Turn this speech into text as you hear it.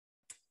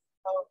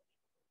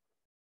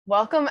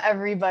Welcome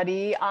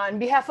everybody. On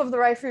behalf of the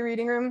Rye Free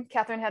Reading Room,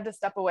 Catherine had to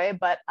step away,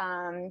 but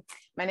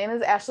my name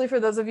is Ashley. For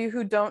those of you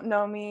who don't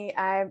know me,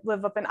 I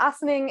live up in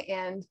Ossining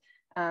and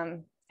I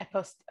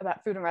post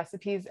about food and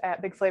recipes at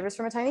Big Flavors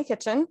from a Tiny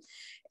Kitchen.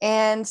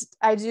 And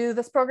I do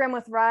this program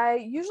with Rye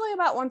usually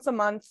about once a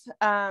month.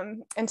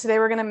 And today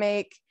we're gonna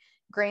make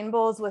grain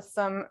bowls with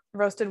some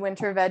roasted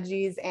winter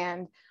veggies,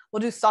 and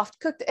we'll do soft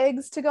cooked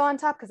eggs to go on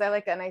top because I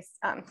like a nice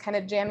kind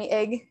of jammy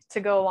egg to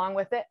go along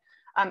with it.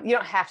 You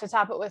don't have to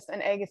top it with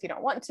an egg if you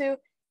don't want to.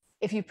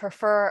 If you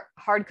prefer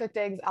hard cooked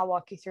eggs, I'll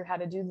walk you through how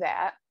to do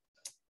that.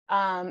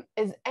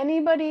 Is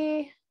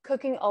anybody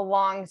cooking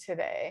along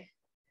today?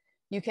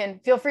 You can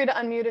feel free to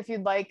unmute if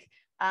you'd like.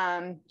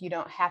 You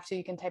don't have to,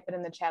 you can type it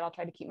in the chat. I'll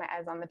try to keep my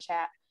eyes on the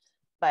chat.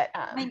 But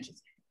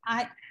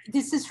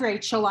this is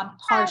Rachel. I'm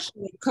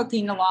partially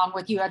cooking along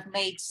with you. I've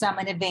made some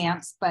in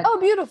advance, but oh,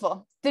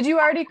 beautiful. Did you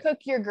already cook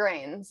your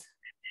grains?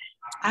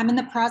 I'm in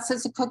the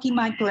process of cooking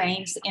my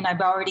grains, and I've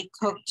already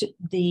cooked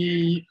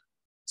the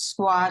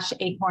squash,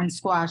 acorn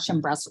squash,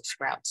 and Brussels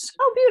sprouts.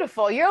 Oh,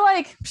 beautiful. You're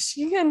like,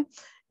 you can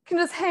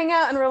just hang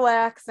out and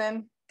relax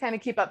and kind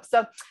of keep up.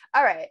 So,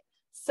 all right.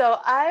 So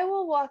I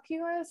will walk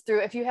you guys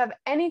through. If you have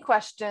any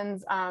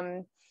questions,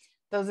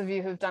 those of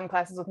you who've done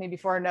classes with me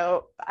before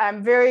know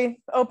I'm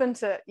very open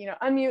to,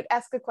 unmute,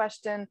 ask a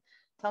question,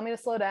 tell me to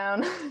slow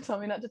down, tell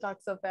me not to talk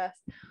so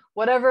fast,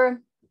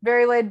 whatever,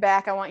 very laid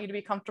back. I want you to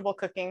be comfortable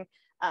cooking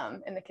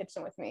in the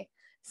kitchen with me.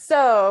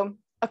 So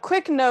a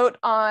quick note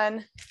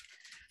on,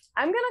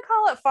 I'm gonna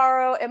call it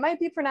farro. It might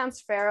be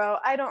pronounced farro.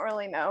 I don't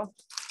really know,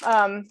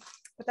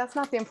 but that's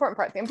not the important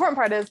part. The important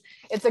part is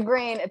it's a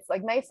grain. It's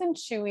like nice and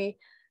chewy.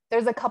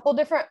 There's a couple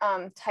different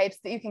types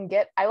that you can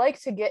get. I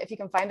like to get, if you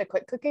can find a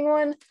quick cooking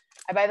one,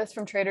 I buy this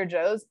from Trader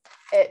Joe's.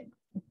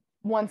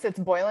 Once it's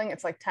boiling,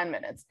 it's like 10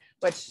 minutes,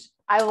 which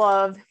I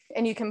love.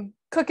 And you can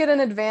cook it in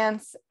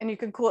advance and you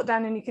can cool it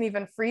down and you can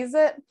even freeze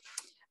it.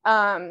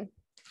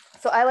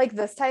 So I like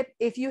this type.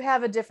 If you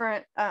have a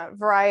different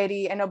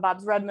variety, I know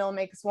Bob's Red Mill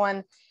makes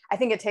one. I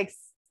think it takes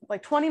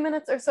like 20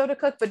 minutes or so to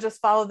cook, but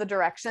just follow the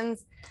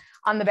directions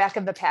on the back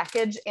of the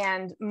package.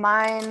 And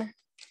mine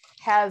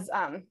has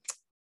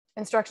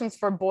instructions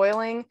for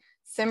boiling,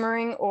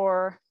 simmering,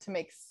 or to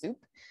make soup.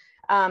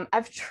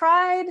 I've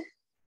tried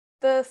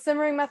the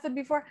simmering method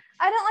before.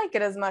 I don't like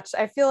it as much.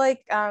 I feel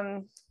like,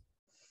 I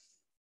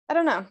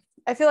don't know.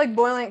 I feel like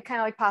boiling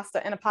kind of like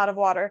pasta in a pot of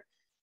water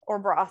or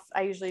broth.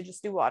 I usually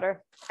just do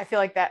water. I feel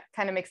like that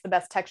kind of makes the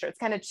best texture. It's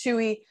kind of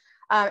chewy.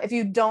 If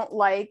you don't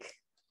like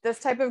this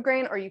type of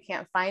grain or you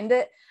can't find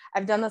it,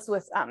 I've done this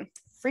with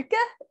freekeh,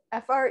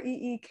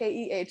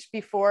 F-R-E-E-K-E-H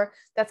before.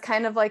 That's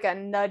kind of like a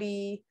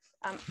nutty,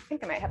 I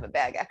think I might have a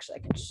bag actually.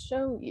 I can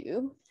show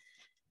you.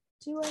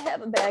 Do I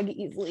have a bag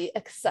easily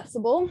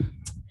accessible?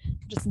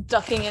 Just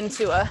ducking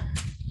into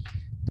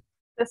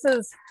this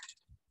is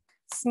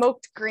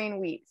smoked green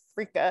wheat,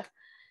 freekeh.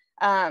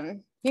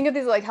 You can get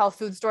these at like health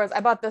food stores. I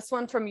bought this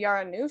one from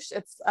Yaranoush.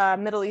 It's a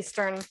Middle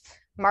Eastern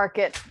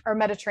market or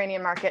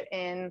Mediterranean market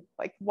in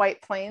like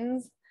White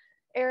Plains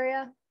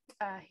area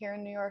here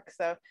in New York.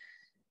 So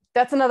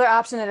that's another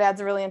option. It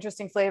adds a really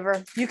interesting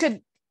flavor. You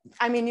could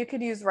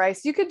use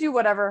rice. You could do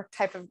whatever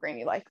type of grain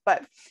you like,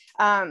 but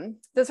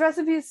this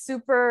recipe is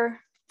super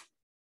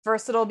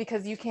versatile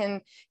because you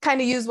can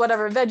kind of use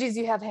whatever veggies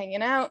you have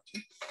hanging out. I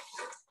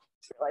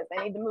realize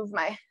I need to move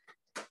my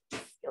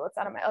skillets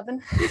out of my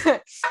oven.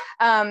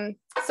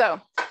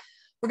 So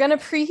we're going to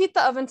preheat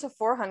the oven to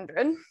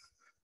 400.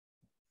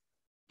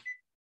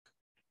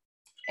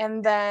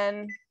 And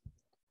then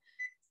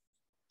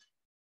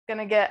going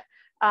to get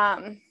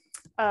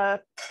a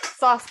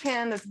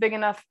saucepan that's big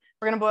enough.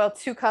 We're going to boil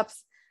 2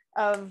 cups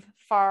of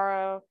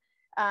farro.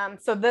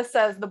 So this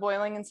says the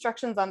boiling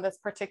instructions on this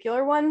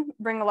particular one.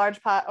 Bring a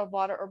large pot of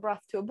water or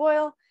broth to a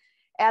boil.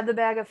 Add the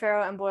bag of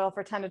farro and boil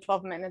for 10 to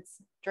 12 minutes.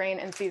 Drain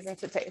and season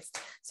to taste.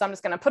 So I'm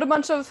just going to put a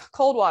bunch of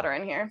cold water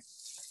in here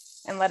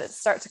and let it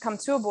start to come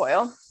to a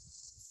boil.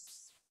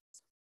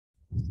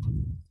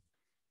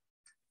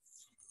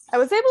 I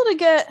was able to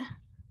get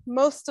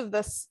most of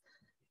this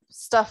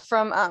stuff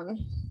from,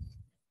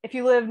 if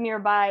you live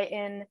nearby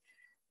in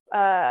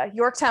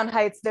Yorktown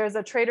Heights, there's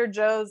a Trader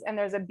Joe's and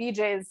there's a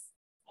BJ's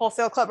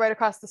wholesale club right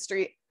across the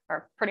street,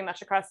 or pretty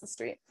much across the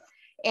street.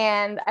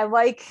 And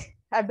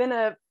I've been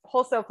a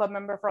wholesale club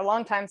member for a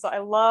long time, so I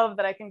love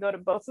that I can go to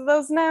both of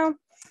those now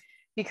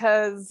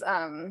because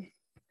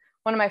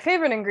one of my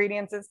favorite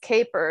ingredients is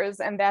capers,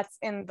 and that's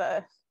in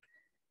the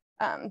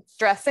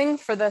dressing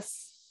for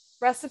this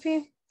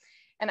recipe.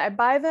 And I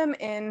buy them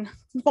in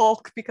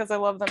bulk because I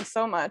love them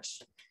so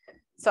much.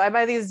 So I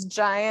buy these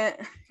giant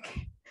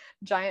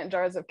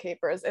jars of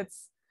capers.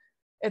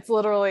 It's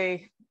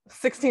literally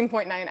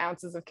 16.9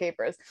 ounces of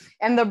capers.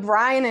 And the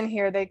brine in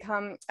here, they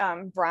come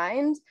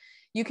brined.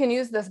 You can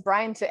use this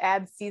brine to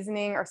add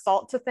seasoning or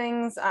salt to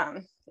things.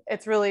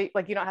 It's really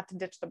like, you don't have to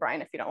ditch the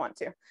brine if you don't want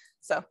to.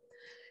 So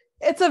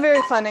it's a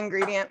very fun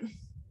ingredient.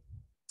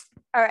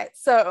 All right,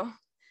 so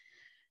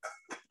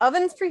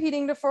oven's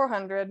preheating to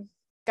 400.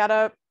 Got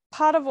a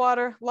pot of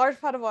water, large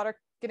pot of water,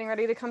 getting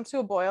ready to come to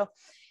a boil.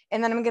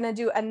 And then I'm gonna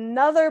do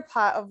another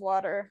pot of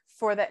water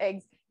for the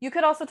eggs. You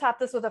could also top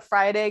this with a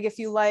fried egg if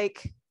you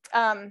like.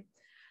 I'm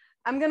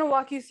gonna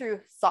walk you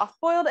through soft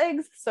boiled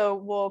eggs. So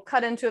we'll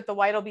cut into it, the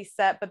white will be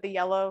set, but the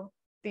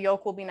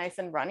yolk will be nice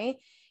and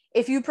runny.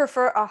 If you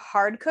prefer a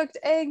hard cooked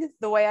egg,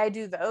 the way I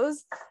do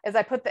those is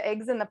I put the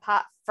eggs in the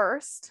pot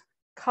first,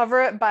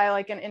 cover it by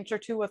like an inch or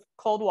two with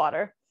cold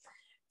water,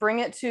 bring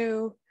it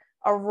to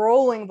a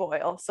rolling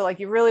boil. So like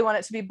you really want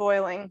it to be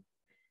boiling,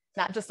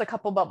 not just a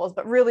couple bubbles,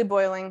 but really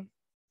boiling.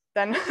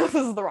 Then this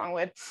is the wrong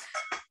lid.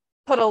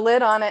 Put a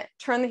lid on it,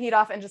 turn the heat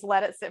off, and just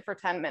let it sit for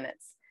 10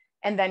 minutes.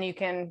 And then you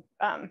can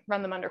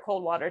run them under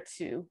cold water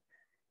to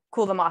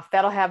cool them off.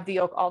 That'll have the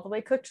yolk all the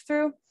way cooked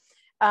through.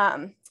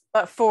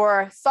 But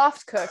for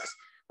soft cooked,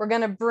 we're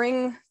gonna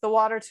bring the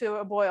water to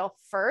a boil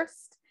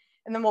first,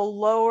 and then we'll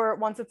lower,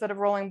 once it's at a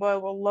rolling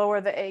boil, we'll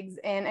lower the eggs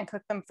in and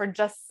cook them for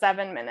just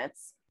 7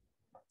 minutes.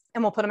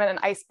 And we'll put them in an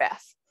ice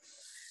bath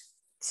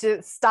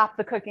to stop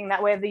the cooking.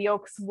 That way the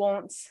yolks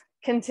won't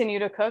continue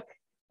to cook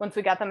once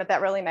we got them at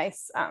that really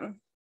nice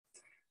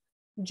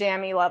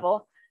jammy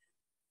level.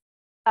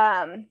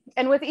 And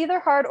with either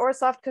hard or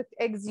soft cooked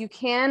eggs, you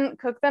can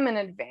cook them in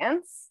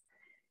advance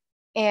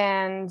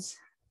and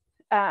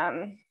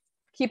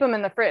keep them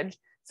in the fridge.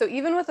 So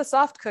even with a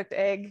soft cooked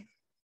egg,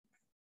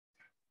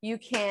 you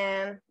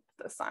can,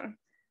 I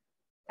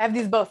have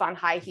these both on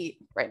high heat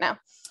right now.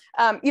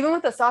 Even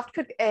with a soft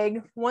cooked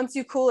egg, once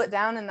you cool it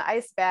down in the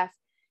ice bath,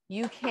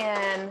 you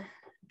can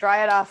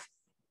dry it off,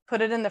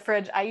 put it in the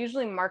fridge. I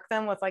usually mark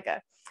them with like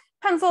a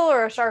pencil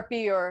or a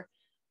Sharpie or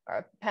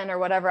a pen or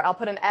whatever. I'll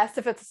put an S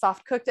if it's a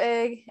soft cooked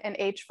egg, an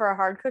H for a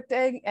hard cooked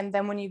egg. And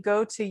then when you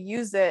go to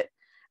use it,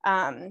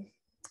 like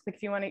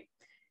if you want to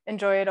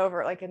enjoy it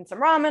over like in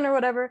some ramen or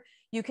whatever,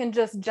 you can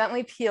just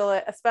gently peel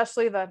it.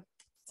 Especially the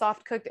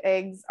soft cooked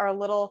eggs are a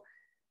little,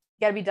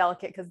 you gotta be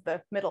delicate because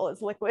the middle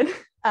is liquid.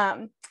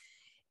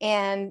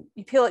 And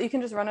you peel it, you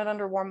can just run it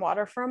under warm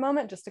water for a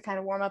moment just to kind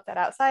of warm up that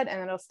outside, and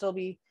it'll still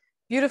be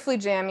beautifully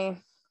jammy.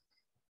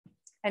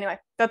 Anyway,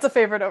 that's a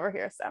favorite over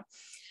here. So,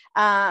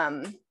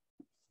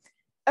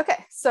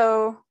 okay,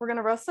 so we're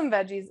gonna roast some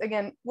veggies.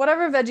 Again,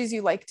 whatever veggies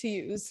you like to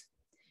use,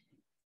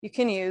 you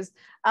can use.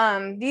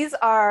 These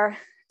are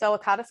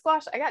delicata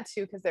squash. I got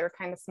two because they were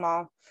kind of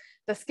small.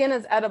 The skin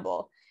is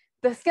edible.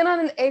 The skin on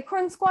an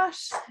acorn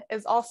squash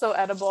is also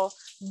edible,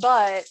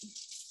 but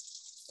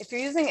if you're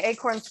using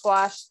acorn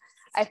squash,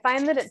 I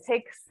find that it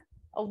takes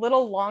a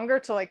little longer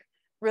to like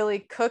really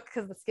cook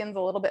because the skin's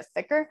a little bit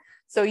thicker.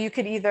 So you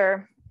could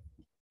either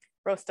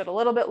roast it a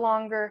little bit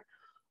longer,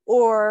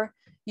 or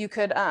you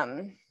could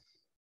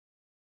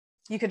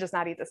just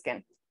not eat the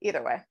skin.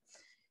 Either way.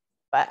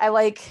 But I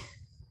like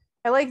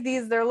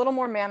these. They're a little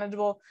more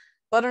manageable.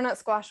 Butternut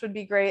squash would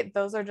be great.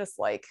 Those are just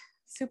like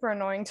super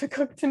annoying to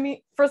cook to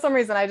me. For some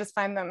reason, I just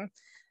find them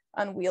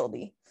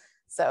unwieldy.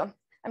 So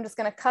I'm just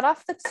gonna cut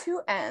off the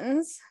two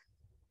ends.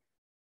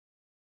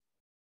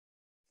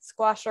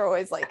 Squash are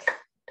always like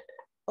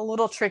a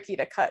little tricky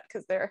to cut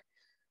because they're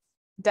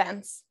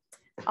dense.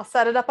 I'll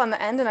set it up on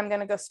the end and I'm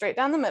gonna go straight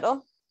down the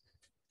middle.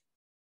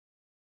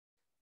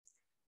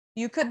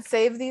 You could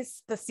save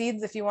the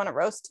seeds if you want to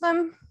roast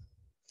them.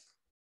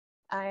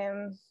 I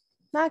am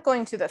not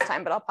going to this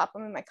time, but I'll pop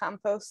them in my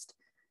compost.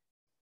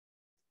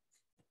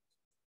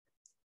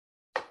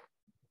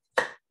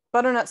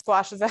 Butternut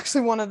squash is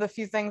actually one of the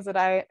few things that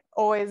I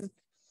always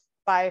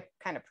buy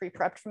kind of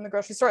pre-prepped from the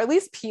grocery store, at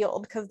least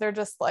peeled, because they're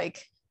just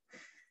like,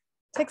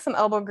 take some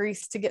elbow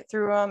grease to get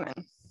through them,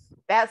 and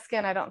that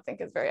skin I don't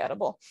think is very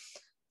edible.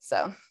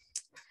 So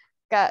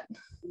got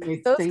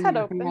those cut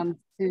open.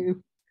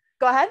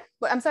 Go ahead.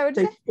 I'm sorry,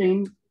 what'd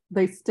you say?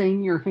 They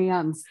stain your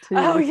hands too.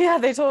 Oh yeah,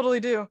 they totally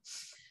do.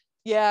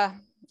 Yeah.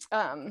 Just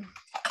gonna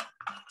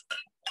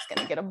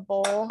get a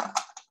bowl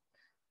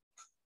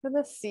for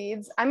the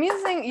seeds.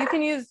 You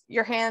can use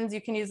your hands,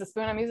 you can use a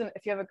spoon. I'm using,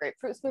 if you have a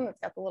grapefruit spoon that's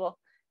got the little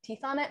teeth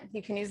on it,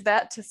 you can use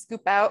that to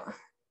scoop out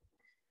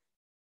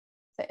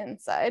the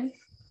inside.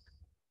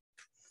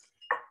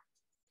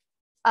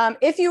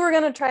 If you were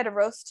gonna try to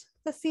roast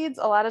the seeds,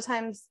 a lot of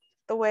times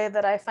the way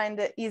that I find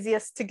it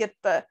easiest to get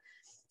the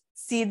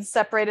seeds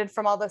separated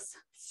from all this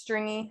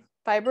stringy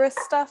fibrous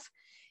stuff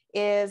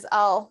is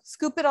I'll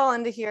scoop it all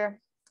into here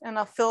and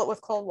I'll fill it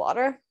with cold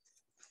water.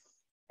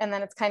 And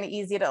then it's kind of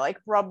easy to like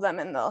rub them,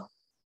 and the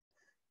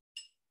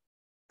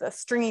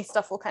stringy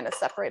stuff will kind of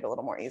separate a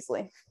little more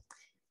easily.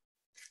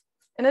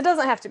 And it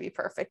doesn't have to be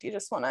perfect. You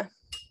just want to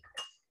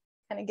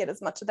kind of get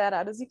as much of that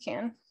out as you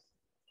can.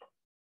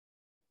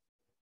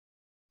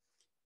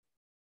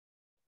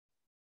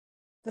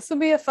 This would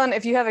be a fun,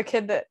 if you have a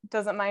kid that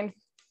doesn't mind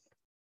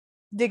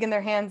digging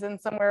their hands in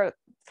somewhere it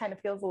kind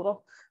of feels a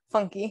little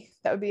funky,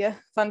 that would be a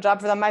fun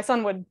job for them. My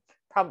son would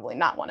probably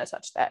not want to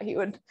touch that. He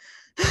would,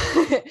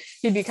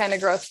 he'd be kind of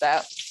grossed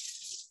out.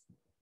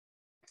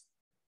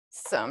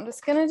 So I'm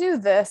just gonna do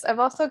this. I've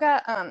also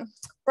got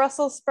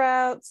Brussels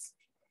sprouts,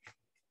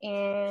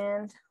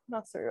 and what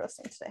else are we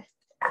roasting today?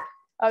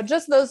 Oh,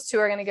 just those two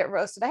are gonna get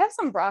roasted. I have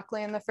some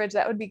broccoli in the fridge.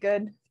 That would be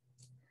good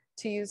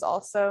to use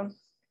also.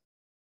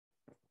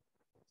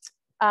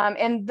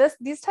 And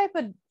these type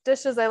of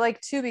dishes I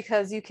like too,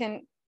 because you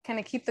can kind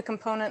of keep the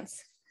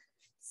components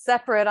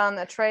separate on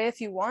the tray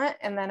if you want,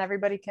 and then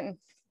everybody can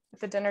at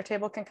the dinner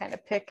table can kind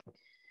of pick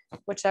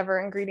whichever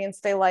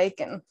ingredients they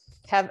like and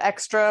have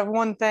extra of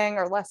one thing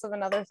or less of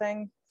another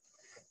thing.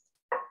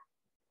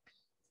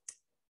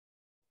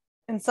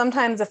 And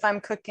sometimes if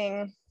I'm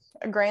cooking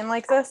a grain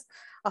like this,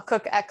 I'll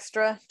cook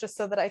extra just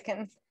so that I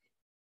can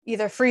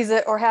either freeze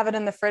it or have it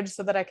in the fridge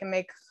so that I can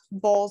make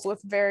bowls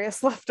with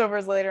various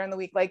leftovers later in the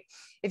week. Like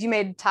if you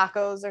made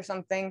tacos or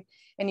something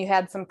and you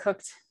had some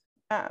cooked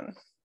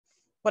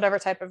whatever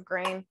type of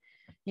grain,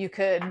 you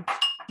could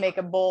make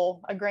a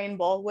bowl, a grain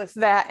bowl with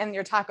that and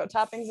your taco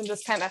toppings and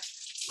just kind of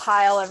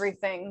pile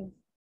everything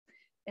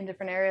in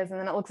different areas. And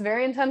then it looks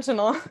very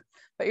intentional,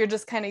 but you're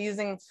just kind of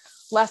using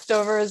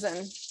leftovers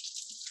and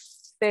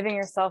saving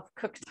yourself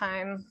cook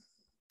time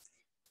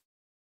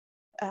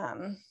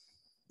on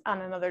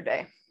another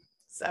day.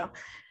 So,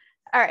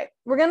 all right,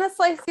 we're gonna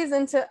slice these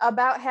into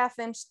about 1/2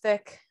 inch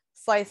thick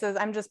slices.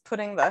 I'm just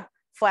putting the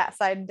flat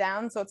side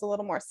down so it's a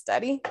little more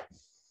steady.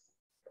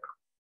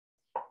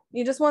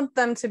 You just want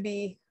them to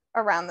be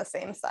around the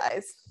same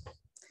size.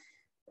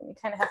 And you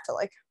kind of have to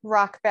like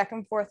rock back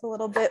and forth a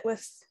little bit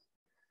with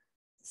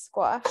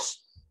squash.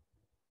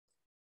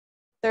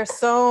 There's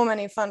so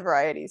many fun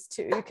varieties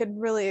too. You could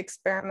really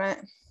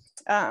experiment.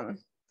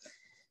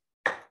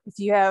 If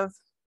you have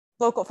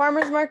local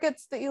farmers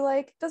markets that you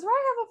like. Does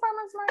Rye have a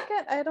farmers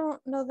market? I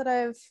don't know that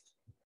I've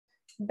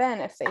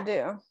been, if they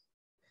do.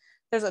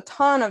 There's a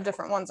ton of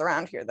different ones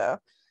around here though.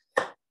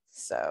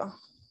 So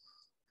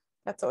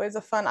that's always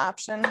a fun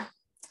option.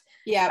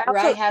 Yeah,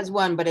 Rye has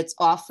one, but it's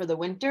off for the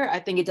winter. I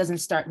think it doesn't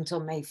start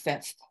until May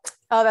 5th.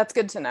 Oh, that's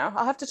good to know.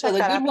 I'll have to check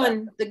that out.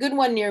 The good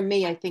one near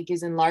me, I think,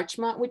 is in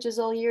Larchmont, which is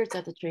all year. It's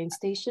at the train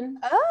station.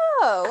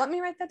 Oh, let me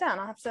write that down.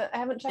 I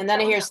haven't checked. And then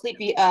I hear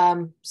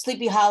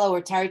Sleepy Hollow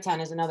or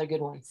Tarrytown is another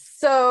good one.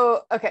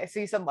 So, okay, so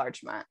you said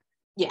Larchmont.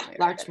 Yeah,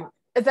 Larchmont.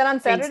 Is that on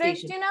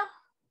Saturdays, do you know?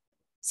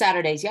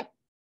 Saturdays, yep.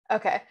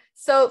 Okay,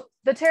 so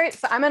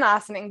I'm in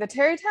Ossining. The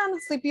Tarrytown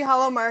Sleepy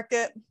Hollow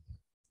Market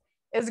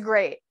is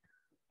great.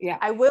 Yeah.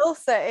 I will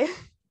say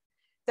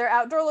their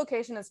outdoor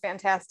location is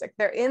fantastic.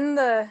 They're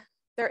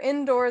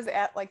indoors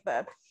at like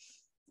the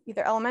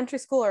either elementary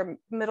school or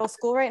middle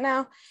school right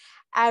now.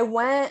 I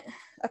went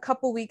a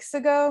couple weeks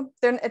ago.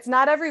 It's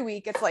not every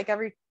week. It's like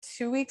every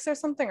 2 weeks or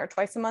something, or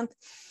twice a month.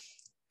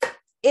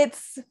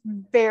 It's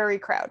very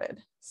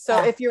crowded.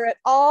 So if you're at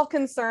all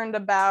concerned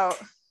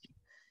about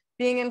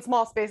being in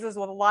small spaces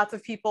with lots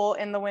of people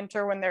in the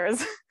winter when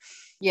there's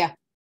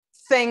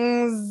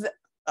things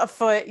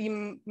afoot,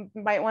 you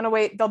might want to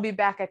wait. They'll be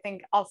back, I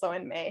think, also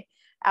in May,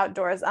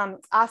 outdoors.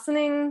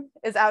 Ossining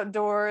is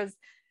outdoors.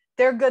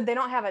 They're good. They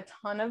don't have a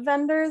ton of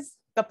vendors.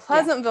 The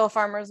Pleasantville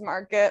Farmers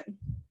Market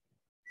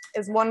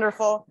is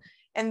wonderful.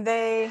 And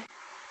I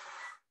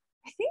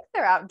think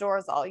they're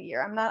outdoors all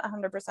year. I'm not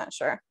 100%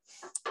 sure.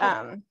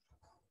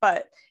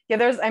 But yeah,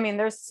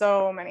 there's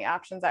so many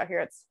options out here.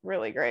 It's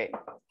really great.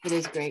 It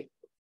is great.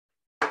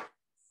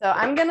 So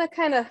I'm gonna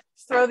kind of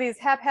throw these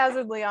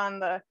haphazardly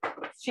on the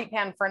sheet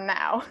pan for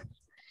now.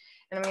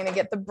 And I'm gonna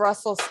get the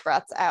Brussels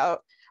sprouts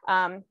out.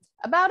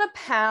 About 1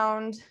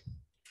 pound.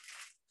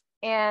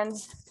 And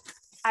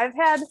I've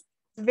had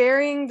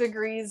varying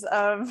degrees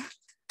of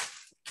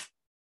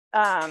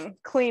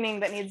cleaning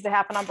that needs to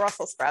happen on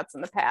Brussels sprouts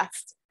in the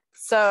past.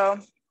 So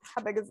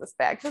how big is this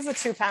bag? This is a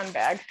 2 pound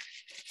bag.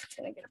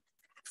 I'm gonna get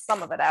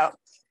some of it out.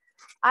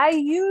 I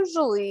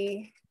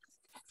usually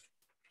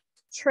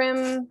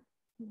trim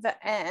the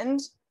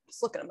end.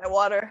 Just looking at my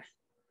water,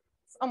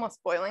 it's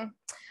almost boiling.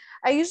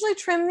 I usually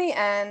trim the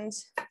end,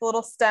 the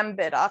little stem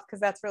bit off, because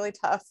that's really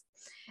tough.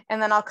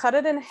 And then I'll cut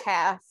it in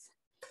half.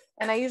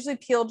 And I usually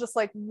peel just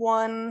like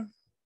 1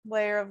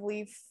 layer of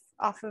leaf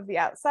off of the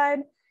outside.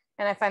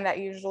 And I find that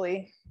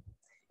usually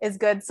is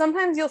good.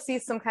 Sometimes you'll see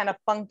some kind of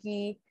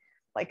funky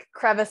like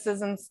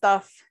crevices and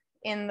stuff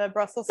in the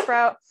Brussels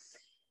sprout.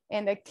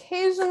 And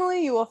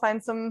occasionally you will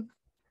find some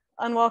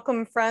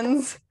unwelcome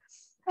friends.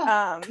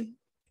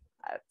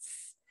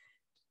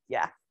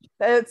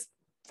 It's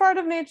part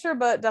of nature,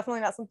 but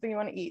definitely not something you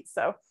want to eat.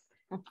 So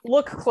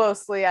look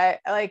closely.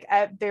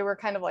 They were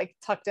kind of like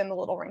tucked in the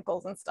little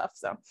wrinkles and stuff.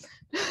 So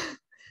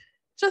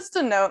just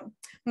a note,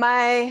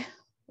 my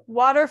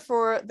water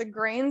for the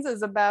grains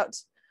is about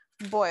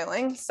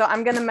boiling. So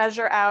I'm going to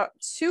measure out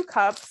 2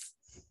 cups.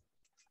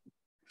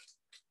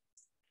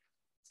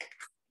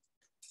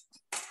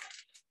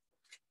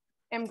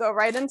 And go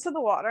right into the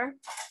water.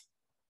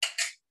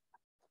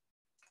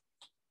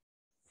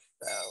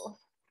 So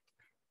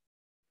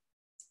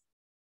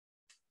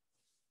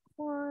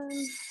 1.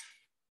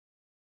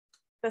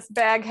 This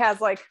bag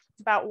has like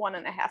about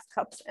 1.5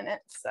 cups in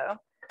it. So I'm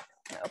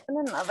gonna open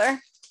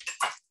another.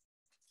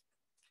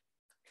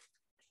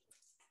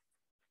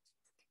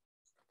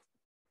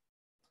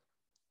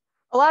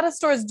 A lot of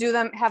stores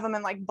have them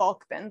in like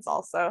bulk bins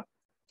also.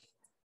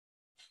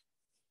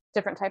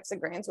 Different types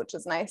of grains, which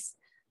is nice.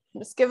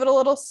 Just give it a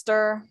little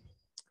stir.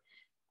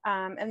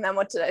 And then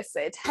what did I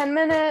say? 10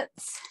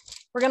 minutes.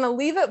 We're gonna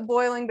leave it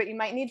boiling, but you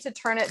might need to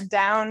turn it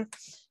down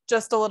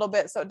just a little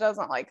bit so it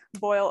doesn't like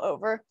boil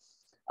over.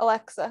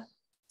 Alexa,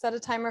 set a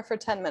timer for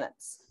 10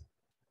 minutes.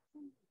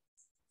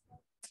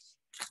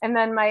 And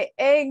then my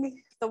egg,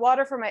 the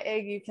water for my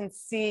egg, you can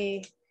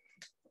see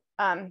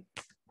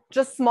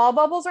just small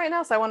bubbles right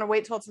now. So I want to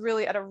wait till it's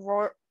really at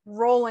a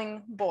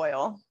rolling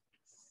boil.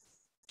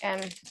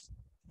 And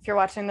if you're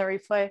watching the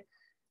replay,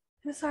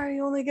 I'm sorry,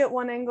 you only get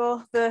one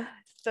angle. The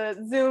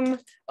Zoom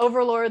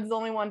overlords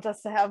only want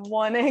us to have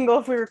one angle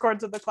if we record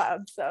to the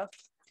cloud. So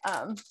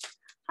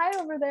hi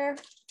over there.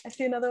 I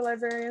see another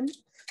librarian.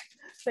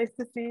 It's nice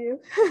to see you.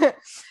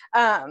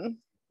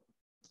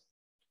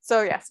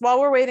 So yes, while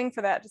we're waiting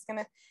for that, just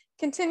gonna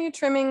continue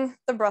trimming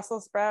the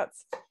Brussels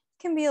sprouts. It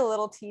can be a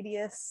little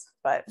tedious,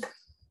 but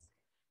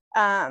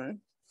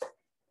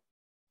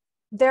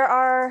there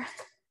are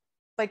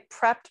like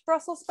prepped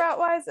Brussels sprout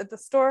wise at the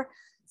store.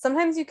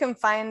 Sometimes you can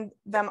find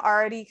them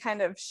already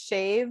kind of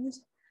shaved.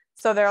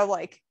 So they're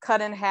like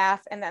cut in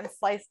half and then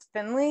sliced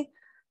thinly.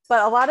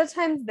 But a lot of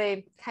times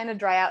they kind of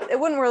dry out. It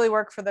wouldn't really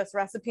work for this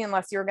recipe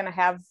unless you were gonna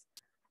have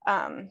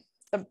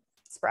the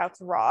sprouts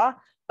raw,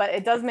 but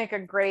it does make a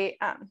great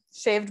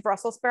shaved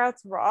Brussels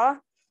sprouts raw,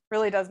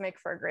 really does make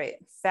for a great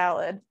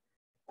salad.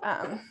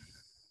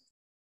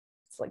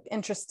 It's like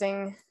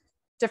interesting,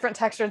 different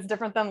textures,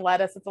 different than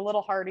lettuce. It's a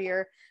little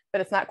hardier,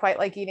 but it's not quite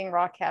like eating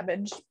raw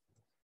cabbage.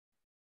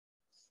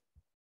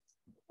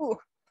 Ooh,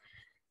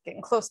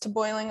 getting close to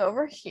boiling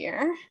over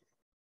here.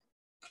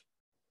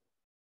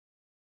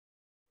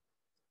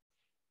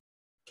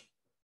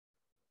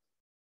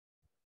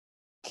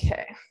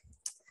 Okay.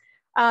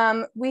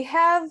 We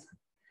have,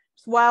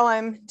 while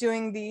I'm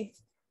doing the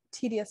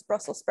tedious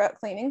Brussels sprout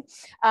cleaning,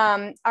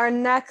 my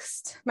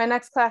next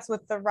class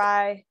with the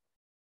Rye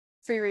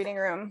Free Reading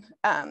Room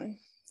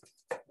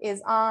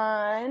is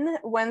on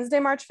Wednesday,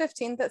 March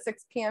 15th at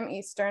 6 p.m.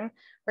 Eastern.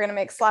 We're gonna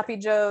make sloppy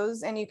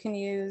joes, and you can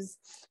use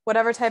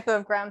whatever type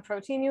of ground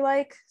protein you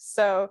like.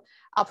 So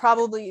I'll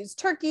probably use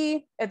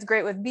turkey. It's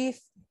great with beef.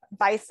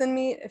 Bison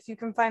meat, if you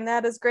can find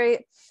that, is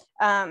great.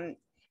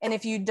 And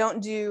if you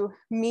don't do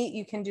meat,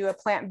 you can do a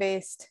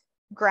plant-based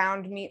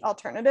ground meat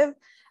alternative.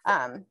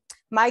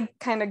 My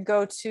kind of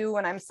go-to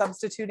when I'm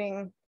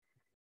substituting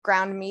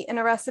ground meat in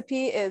a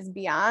recipe is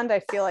Beyond. I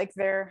feel like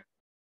their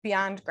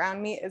Beyond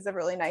ground meat is a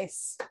really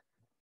nice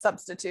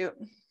substitute.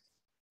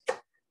 So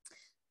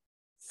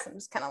I'm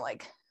just kind of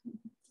like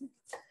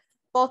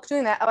bulk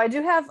doing that. Oh, I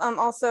do have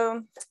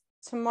also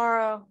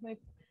tomorrow, let me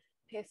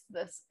paste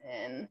this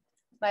in.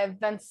 My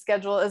event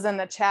schedule is in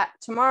the chat.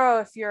 Tomorrow,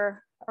 if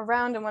you're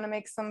around and want to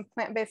make some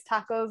plant-based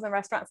tacos and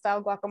restaurant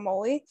style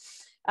guacamole,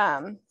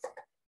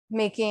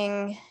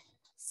 making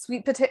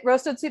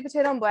roasted sweet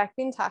potato and black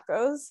bean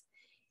tacos.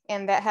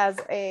 And that has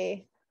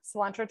a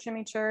cilantro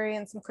chimichurri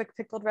and some quick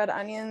pickled red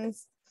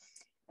onions.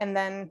 And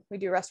then we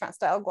do restaurant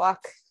style guac.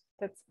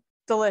 That's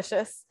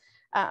delicious.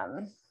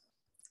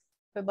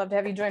 I'd love to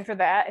have you join for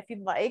that if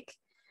you'd like.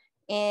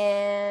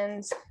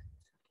 And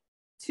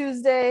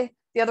Tuesday,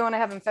 the other one I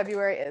have in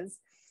February is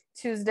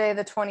Tuesday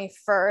the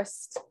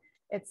 21st.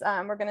 It's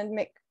we're gonna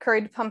make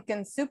curried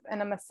pumpkin soup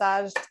and a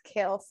massaged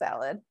kale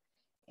salad.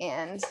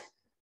 And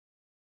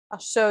I'll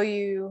show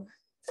you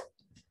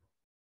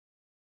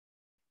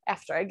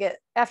after I get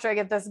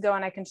this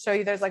going. I can show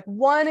you there's like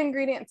one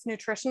ingredient, it's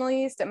nutritional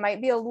yeast. It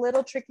might be a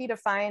little tricky to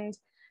find.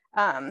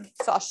 So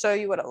I'll show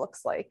you what it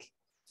looks like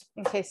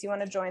in case you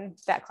want to join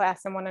that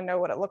class and want to know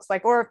what it looks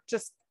like, or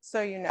just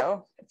so you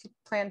know if you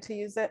plan to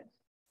use it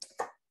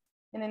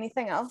in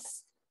anything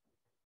else.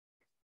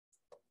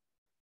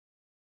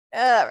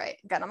 All right,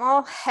 got them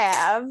all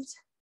halved.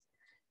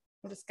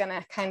 I'm just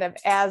gonna kind of,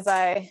 as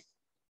I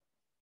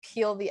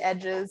peel the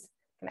edges,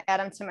 I'm gonna add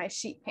them to my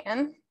sheet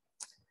pan.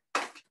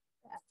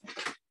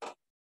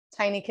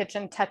 Tiny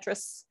kitchen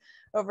Tetris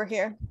over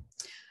here.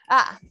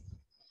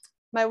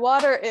 My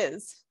water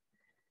is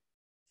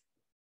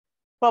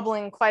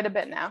bubbling quite a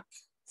bit now.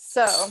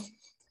 So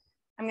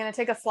I'm gonna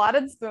take a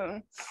slotted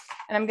spoon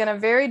and I'm gonna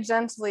very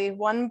gently,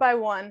 one by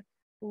one,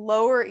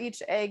 lower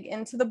each egg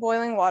into the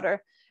boiling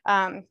water.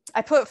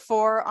 I put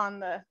 4 on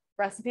the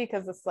recipe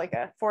because it's like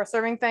a 4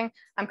 serving thing.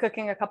 I'm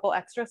cooking a couple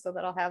extra so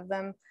that I'll have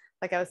them,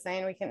 like I was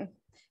saying, we can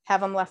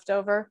have them left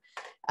over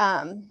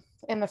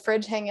in the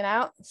fridge hanging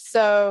out.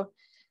 So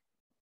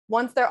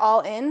once they're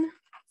all in,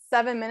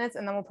 7 minutes,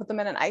 and then we'll put them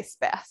in an ice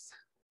bath.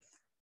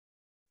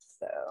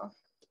 So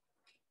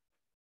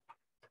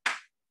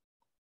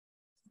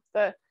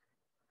the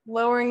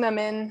lowering them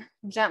in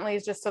gently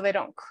is just so they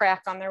don't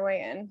crack on their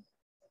way in.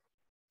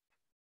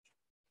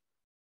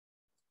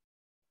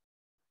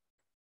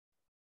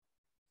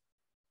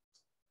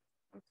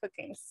 I'm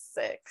cooking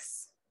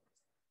 6.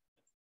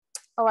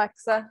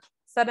 Alexa,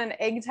 set an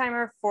egg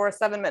timer for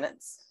 7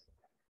 minutes.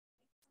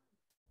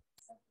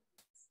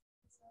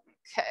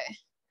 Okay.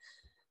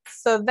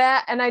 So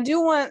that, and I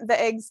do want the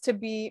eggs to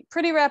be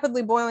pretty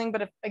rapidly boiling,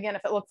 but if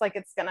it looks like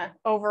it's gonna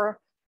over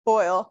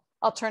boil,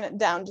 I'll turn it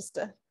down just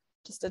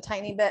a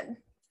tiny bit.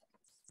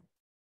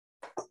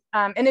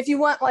 And if you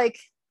want like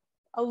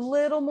a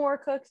little more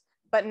cooked,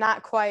 but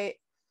not quite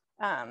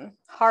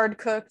hard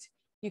cooked,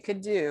 you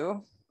could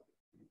do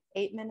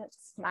 8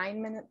 minutes,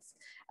 9 minutes.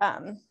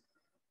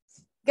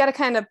 Got to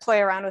kind of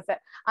play around with it.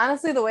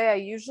 Honestly, the way I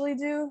usually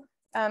do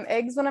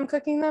eggs when I'm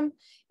cooking them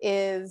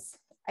is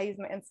I use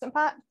my Instant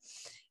Pot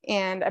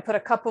and I put a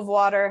cup of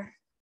water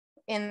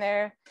in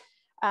there.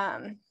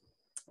 And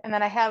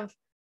then I have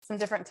some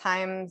different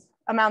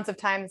amounts of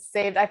time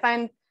saved. I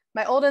find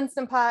my old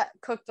Instant Pot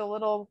cooked a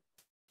little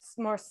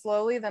more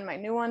slowly than my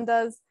new one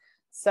does.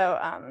 So,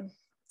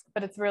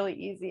 but it's really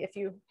easy if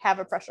you have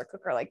a pressure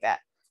cooker like that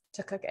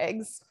to cook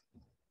eggs.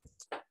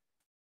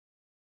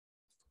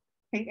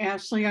 Hey,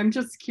 Ashley, I'm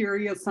just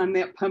curious on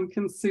that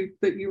pumpkin soup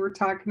that you were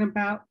talking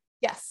about.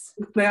 Yes.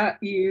 Does that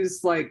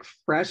use like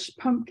fresh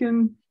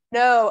pumpkin?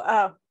 No,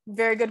 oh,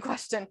 very good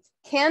question.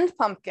 Canned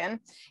pumpkin.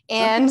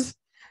 And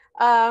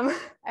I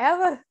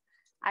have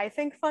I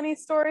think, funny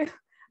story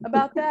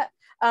about that.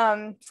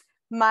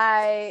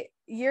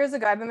 Years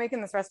ago, I've been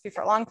making this recipe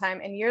for a long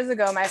time. And years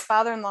ago, my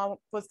father-in-law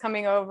was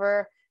coming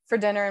over for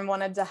dinner and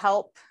wanted to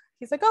help.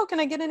 He's like, oh, can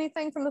I get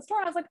anything from the store?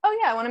 And I was like, oh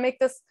yeah, I want to make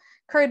this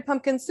curried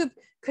pumpkin soup.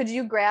 Could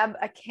you grab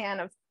a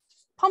can of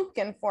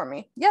pumpkin for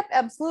me? Yep,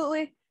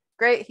 absolutely.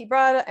 Great. He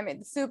brought it. I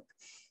made the soup.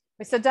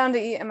 We sat down to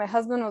eat and my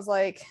husband was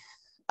like,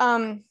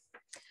 how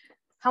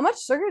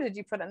much sugar did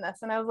you put in this?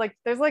 And I was like,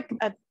 there's like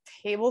a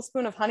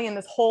tablespoon of honey in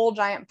this whole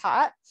giant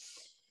pot.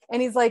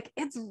 And he's like,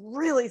 it's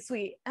really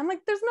sweet. I'm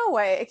like, there's no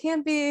way. It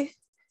can't be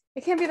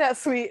that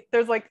sweet.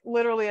 There's like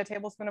literally a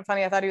tablespoon of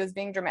honey. I thought he was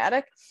being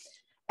dramatic.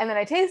 And then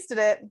I tasted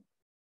it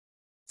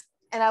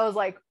and I was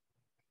like,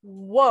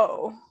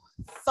 whoa,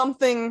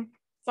 something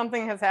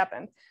has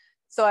happened.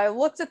 So I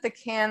looked at the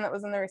can that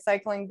was in the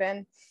recycling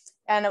bin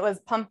and it was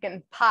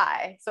pumpkin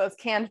pie. So it's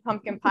canned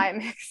pumpkin pie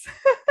mix.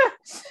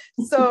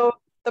 So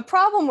the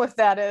problem with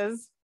that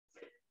is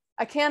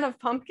a can of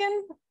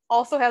pumpkin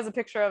also has a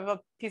picture of a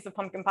piece of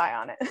pumpkin pie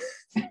on it.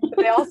 But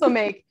they also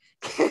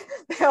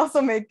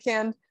make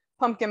canned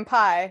pumpkin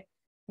pie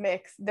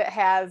mix that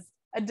has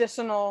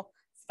additional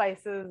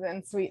spices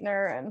and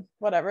sweetener and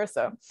whatever.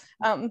 So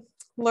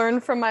learn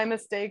from my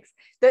mistakes.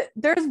 That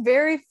there's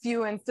very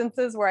few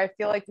instances where I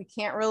feel like we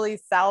can't really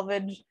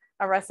salvage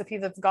a recipe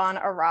that's gone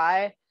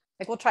awry.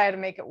 Like we'll try to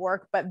make it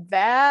work, but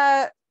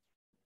that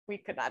we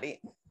could not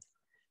eat.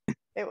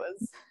 It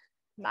was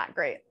not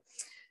great.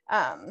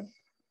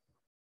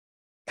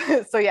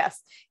 So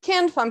yes,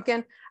 canned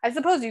pumpkin. I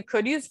suppose you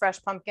could use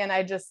fresh pumpkin.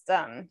 I just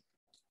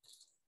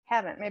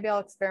haven't. Maybe I'll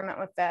experiment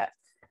with that.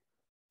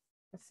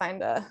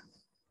 Find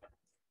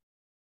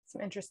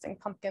some interesting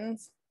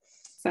pumpkins.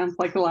 Sounds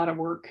like a lot of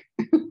work.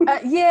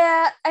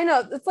 Yeah, I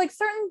know. It's like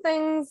certain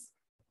things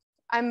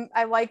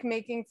I like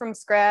making from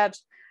scratch.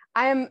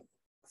 I am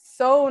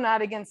so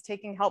not against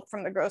taking help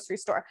from the grocery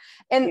store.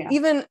 And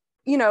even,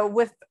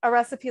 with a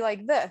recipe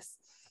like this,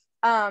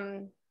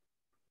 take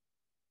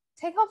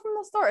help from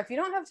the store. If you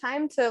don't have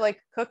time to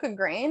like cook a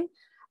grain,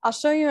 I'll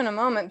show you in a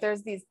moment.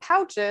 There's these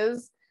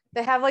pouches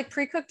that have like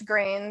pre-cooked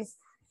grains.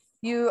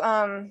 You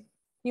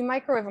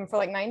microwave them for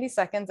like 90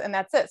 seconds and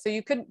that's it. So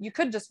you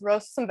could just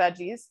roast some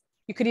veggies.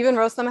 You could even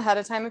roast them ahead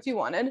of time if you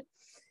wanted.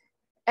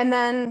 And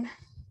then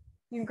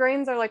your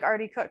grains are like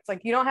already cooked.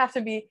 Like you don't have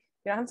to be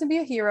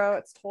a hero.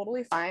 It's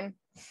totally fine.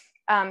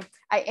 I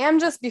am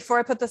just, before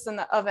I put this in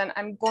the oven,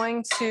 I'm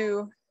going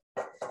to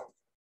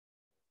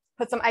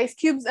put some ice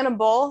cubes in a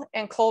bowl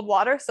and cold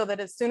water so that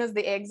as soon as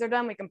the eggs are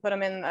done, we can put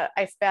them in the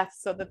ice bath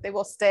so that they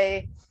will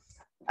stay,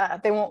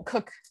 they won't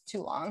cook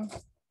too long.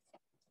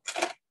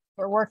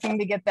 We're working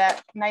to get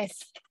that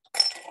nice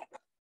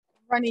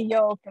runny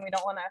yolk and we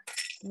don't want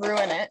to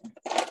ruin it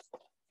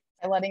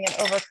by letting it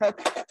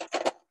overcook.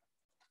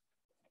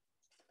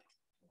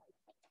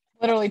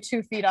 Literally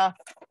 2 feet off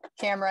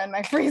camera in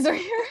my freezer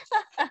here.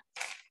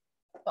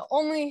 The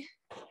only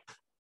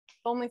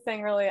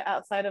thing really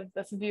outside of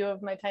this view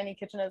of my tiny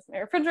kitchen is my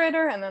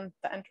refrigerator and then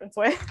the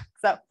entranceway.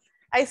 So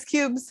ice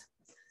cubes,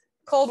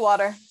 cold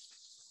water.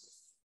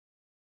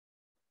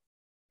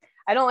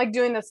 I don't like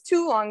doing this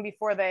too long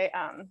before they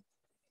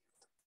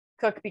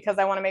cook because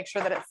I want to make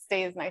sure that it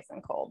stays nice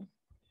and cold.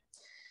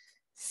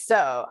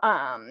 So,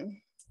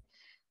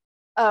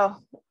 oh,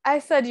 I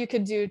said you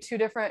could do 2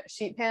 different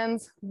sheet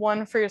pans,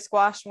 one for your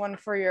squash, one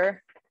for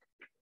your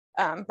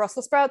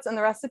Brussels sprouts in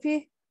the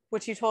recipe,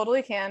 which you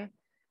totally can.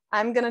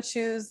 I'm going to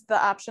choose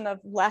the option of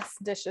less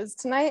dishes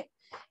tonight,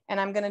 and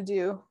I'm going to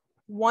do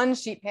 1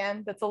 sheet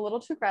pan that's a little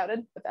too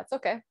crowded, but that's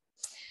okay.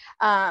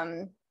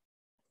 You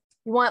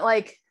want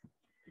like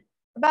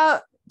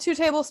about 2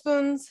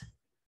 tablespoons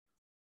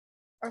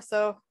or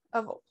so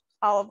of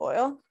olive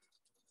oil,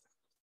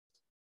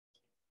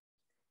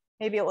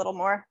 maybe a little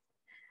more.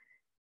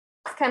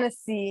 Just kind of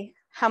see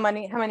how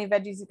many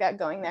veggies you got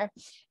going there.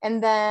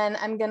 And then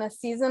I'm going to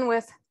season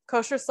with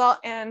kosher salt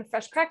and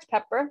fresh cracked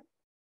pepper.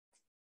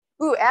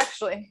 Ooh,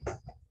 actually,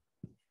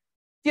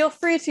 feel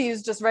free to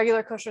use just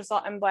regular kosher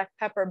salt and black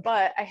pepper,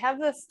 but I have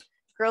this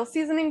grill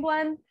seasoning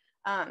blend.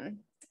 I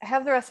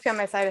have the recipe on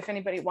my site. If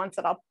anybody wants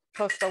it, I'll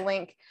post a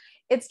link.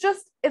 It's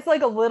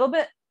like a little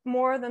bit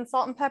more than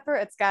salt and pepper.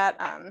 It's got,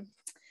 I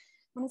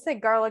want to say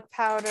garlic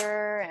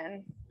powder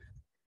and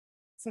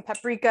some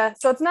paprika.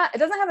 So it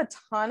doesn't have a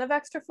ton of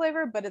extra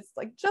flavor, but it's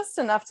like just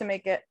enough to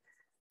make it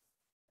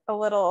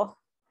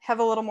have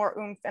a little more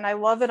oomph. And I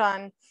love it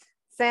on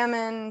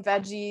salmon,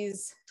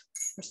 veggies.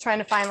 I'm just trying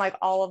to find like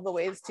all of the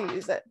ways to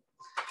use it.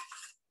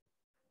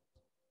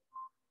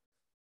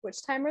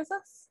 Which timer is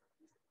this?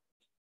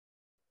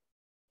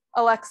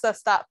 Alexa,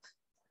 stop.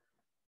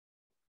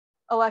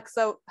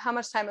 Alexa, how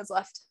much time is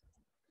left?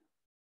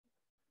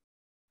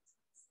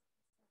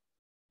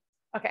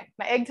 Okay,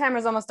 my egg timer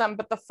is almost done,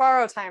 but the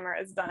faro timer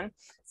is done.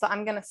 So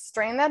I'm gonna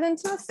strain that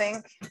into the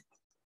sink.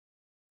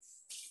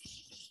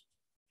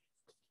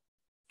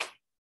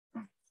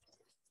 I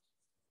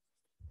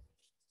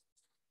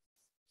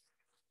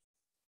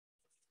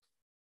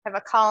have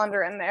a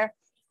colander in there.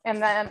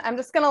 And then I'm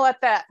just gonna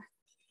let that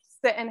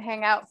sit and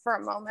hang out for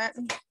a moment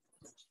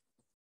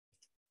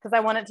because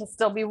I want it to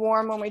still be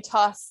warm when we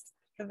toss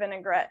the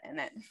vinaigrette in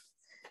it.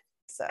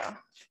 So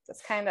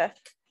just kind of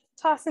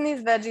tossing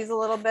these veggies a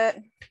little bit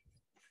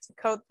to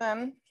coat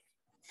them.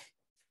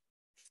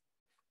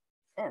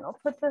 And I'll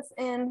put this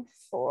in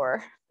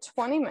for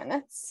 20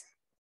 minutes.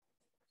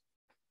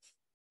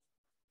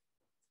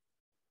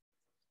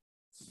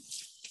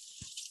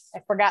 I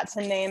forgot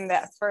to name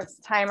that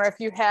first timer. If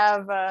you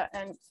have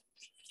an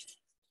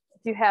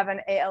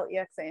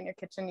Alexa in your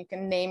kitchen, you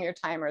can name your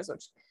timers,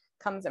 which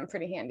comes in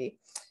pretty handy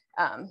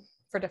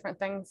for different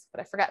things,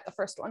 but I forgot the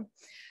first one.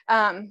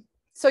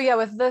 So yeah,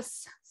 with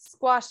this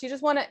squash, you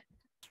just want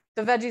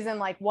the veggies in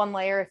like one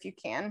layer if you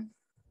can.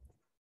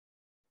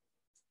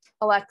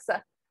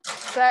 Alexa,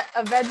 set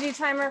a veggie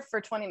timer for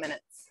 20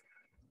 minutes.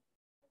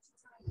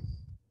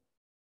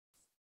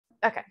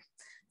 Okay,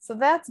 so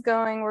that's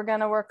going. We're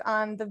gonna work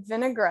on the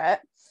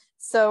vinaigrette.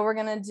 So we're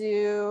gonna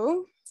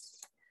do,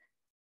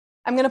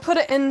 I'm gonna put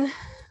it in,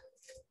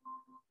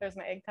 there's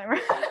my egg timer.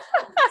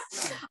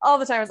 All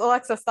the timers,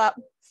 Alexa, stop.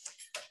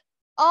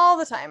 All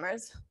the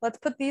timers. Let's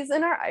put these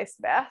in our ice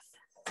bath.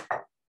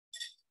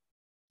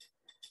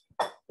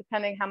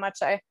 Depending how much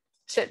I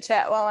chit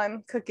chat while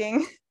I'm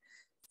cooking,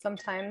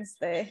 sometimes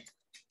they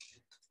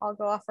all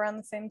go off around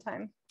the same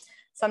time.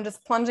 So I'm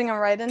just plunging them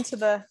right into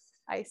the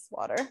ice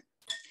water.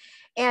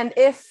 And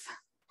if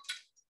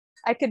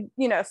I could,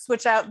 you know,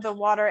 switch out the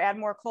water, add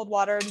more cold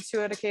water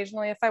into it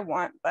occasionally if I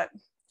want, but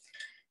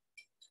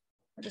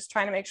I'm just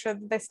trying to make sure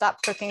that they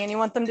stop cooking, and you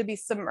want them to be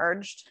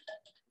submerged.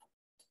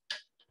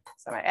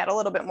 So I might add a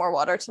little bit more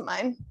water to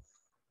mine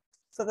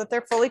so that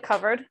they're fully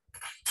covered.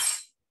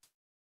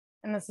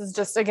 And this is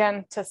just,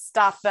 again, to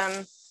stop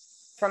them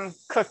from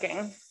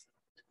cooking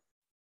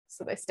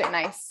so they stay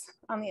nice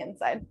on the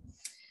inside.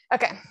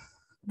 Okay,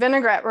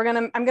 vinaigrette,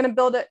 I'm gonna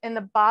build it in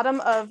the bottom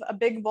of a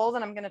big bowl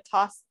that I'm gonna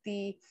toss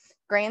the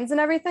grains and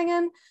everything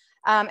in.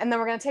 And then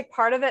we're gonna take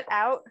part of it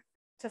out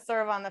to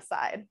serve on the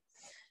side.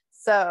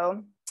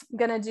 So I'm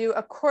gonna do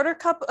a 1/4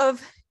 cup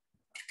of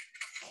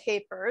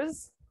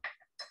capers,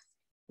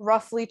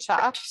 roughly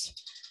chopped.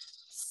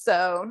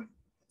 So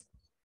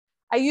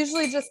I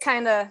usually just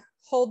kind of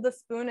hold the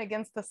spoon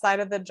against the side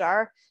of the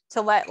jar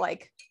to let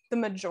like the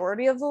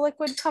majority of the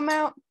liquid come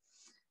out,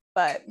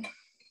 but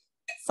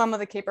some of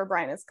the caper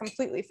brine is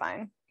completely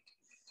fine.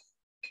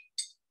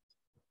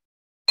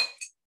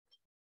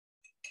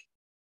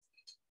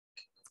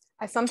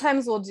 I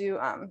sometimes will do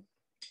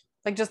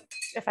like just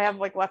if I have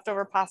like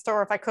leftover pasta,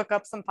 or if I cook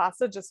up some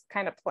pasta just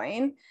kind of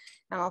plain,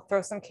 and I'll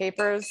throw some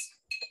capers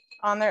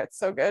on there. It's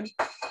so good.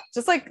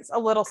 Just like a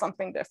little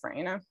something different,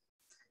 you know,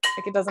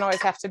 like it doesn't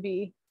always have to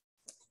be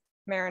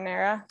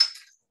marinara.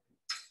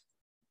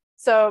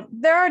 So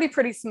they're already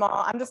pretty small.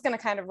 I'm just going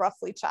to kind of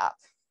roughly chop.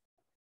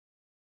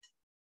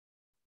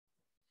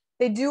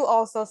 They do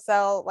also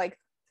sell like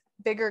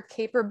bigger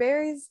caper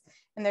berries,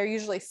 and they're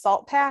usually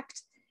salt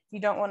packed.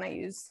 You don't want to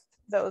use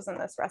those in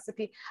this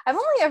recipe. I've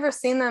only ever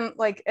seen them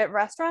like at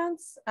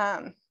restaurants.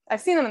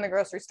 I've seen them in the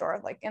grocery store,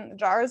 like in the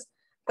jars,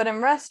 but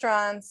in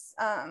restaurants,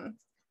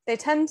 they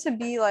tend to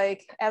be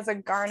like as a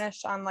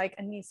garnish on like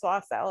a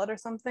niçoise salad or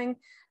something.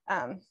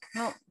 I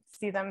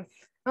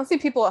don't see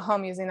people at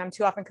home using them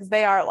too often because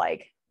they are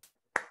like,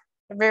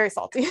 they're very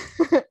salty.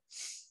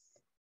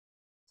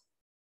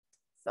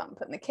 So I'm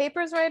putting the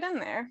capers right in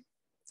there.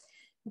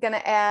 I'm gonna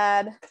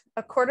add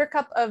a 1/4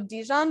 cup of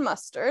Dijon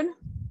mustard.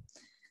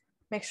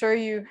 Make sure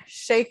you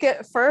shake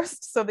it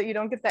first so that you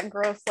don't get that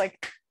gross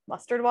like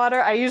mustard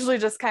water. I usually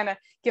just kind of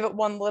give it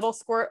one little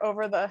squirt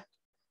over the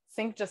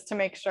sink just to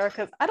make sure,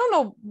 because I don't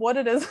know what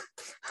it is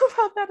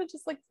about that. It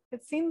just like,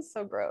 it seems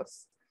so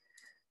gross.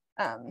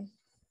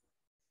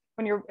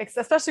 When you're,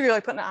 especially if you're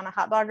like putting it on a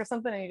hot dog or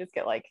something and you just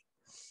get like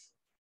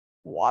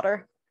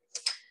water.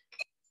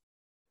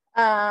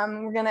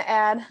 We're gonna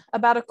add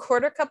about a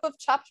 1/4 cup of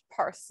chopped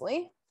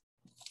parsley.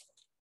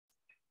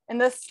 And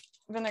this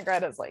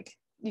vinaigrette is like,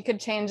 you could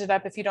change it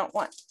up if you don't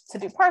want to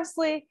do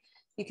parsley.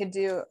 You could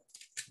do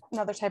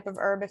another type of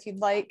herb if you'd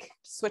like,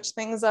 switch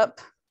things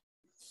up.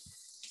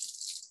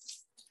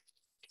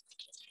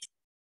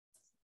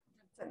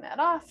 Turn that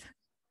off.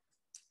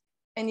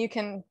 And you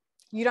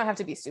don't have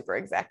to be super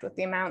exact with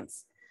the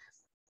amounts.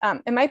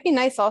 It might be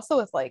nice also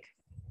with like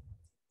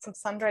some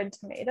sun-dried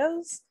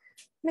tomatoes.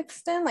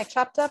 mixed in, like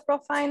chopped up real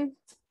fine.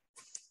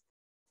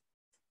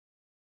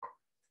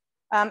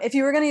 If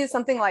you were going to use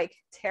something like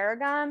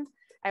tarragon,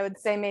 I would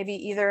say maybe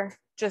either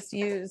just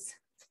use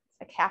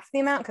like half the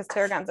amount because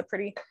tarragon's a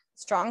pretty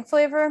strong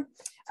flavor,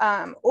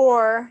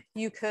 or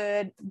you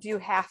could do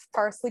half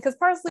parsley because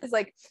parsley is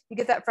like, you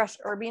get that fresh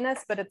herbiness,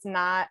 but it's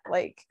not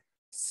like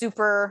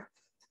super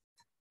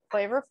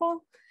flavorful.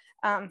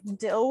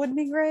 Dill would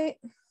be great.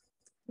 I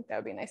think that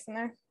would be nice in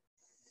there.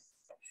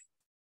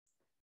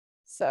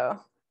 So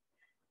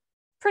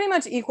pretty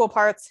much equal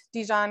parts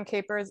Dijon,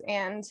 capers,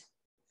 and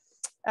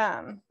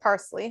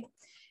parsley.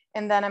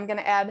 And then I'm going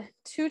to add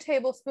 2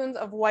 tablespoons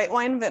of white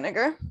wine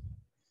vinegar.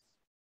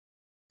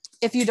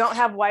 If you don't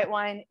have white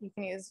wine, you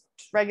can use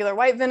regular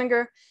white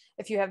vinegar.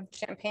 If you have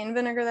champagne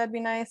vinegar, that'd be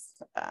nice.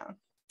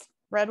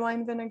 Red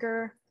wine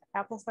vinegar,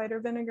 apple cider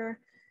vinegar.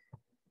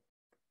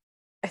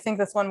 I think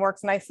this one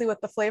works nicely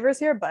with the flavors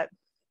here, but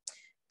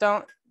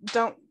don't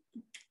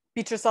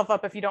beat yourself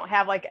up if you don't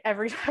have like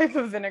every type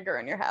of vinegar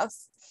in your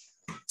house.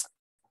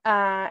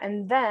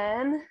 And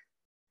then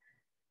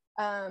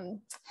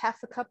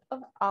half a cup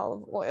of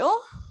olive oil.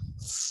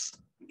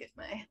 Get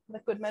my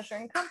liquid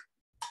measuring cup.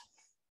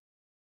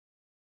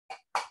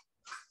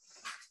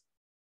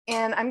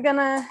 And I'm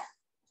gonna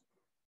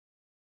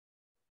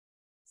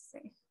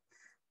see.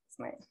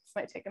 This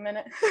might take a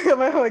minute. I got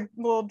my like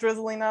little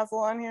drizzly nozzle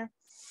on here.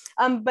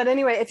 But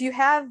anyway, if you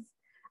have,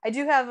 I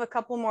do have a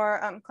couple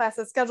more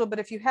classes scheduled, but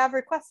if you have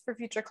requests for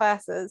future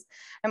classes,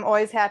 I'm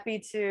always happy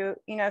to,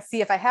 you know,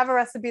 see if I have a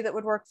recipe that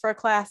would work for a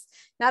class.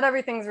 Not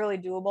everything's really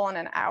doable in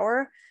an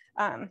hour,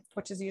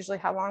 which is usually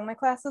how long my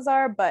classes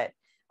are, but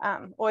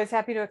always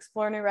happy to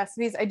explore new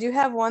recipes. I do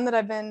have one that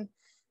I've been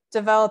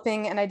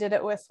developing, and I did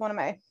it with one of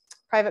my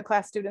private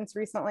class students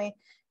recently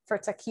for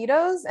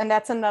taquitos. And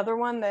that's another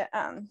one that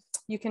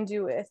you can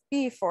do with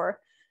beef or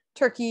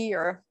turkey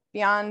or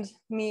beyond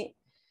meat.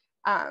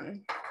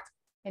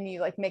 And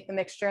you like make the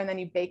mixture and then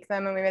you bake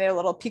them. And we made a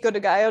little pico de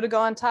gallo to go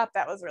on top.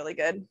 That was really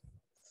good.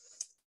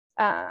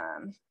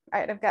 All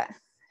right, I've got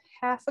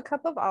half a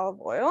cup of olive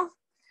oil.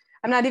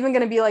 I'm not even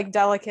gonna be like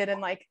delicate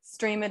and like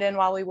stream it in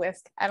while we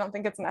whisk. I don't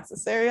think it's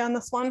necessary on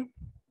this one.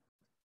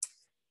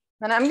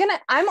 Then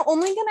I'm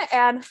only gonna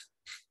add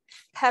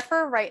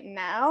pepper right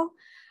now.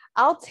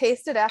 I'll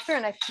taste it after,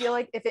 and I feel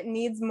like if it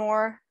needs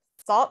more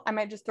salt, I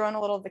might just throw in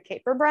a little of the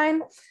caper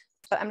brine,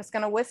 but I'm just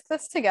gonna whisk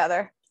this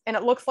together. And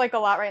it looks like a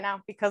lot right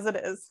now because it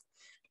is.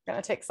 I'm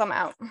gonna take some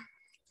out.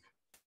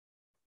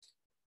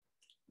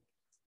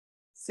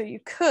 So you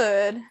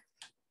could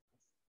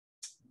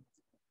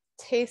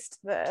taste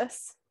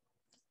this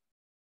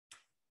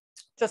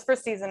just for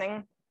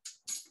seasoning.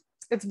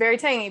 It's very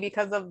tangy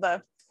because of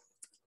the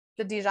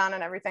Dijon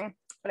and everything,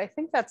 but I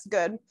think that's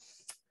good.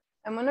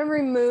 I'm gonna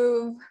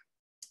remove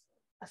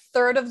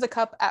 1/3 of the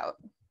cup out.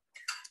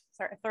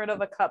 Sorry, 1/3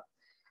 of a cup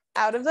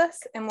out of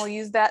this, and we'll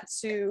use that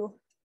to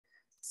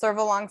serve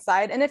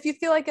alongside. And if you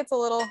feel like it's a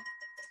little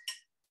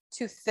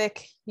too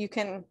thick, you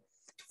can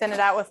thin it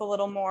out with a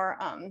little more,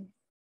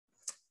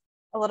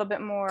 a little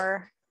bit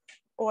more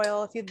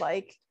oil if you'd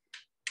like.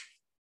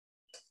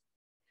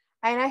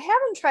 And I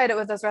haven't tried it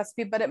with this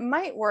recipe, but it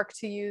might work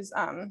to use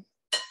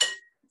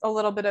a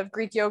little bit of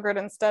Greek yogurt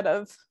instead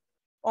of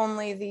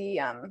only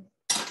the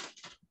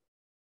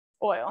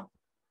oil.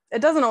 It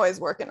doesn't always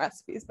work in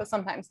recipes, but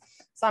sometimes.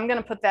 So I'm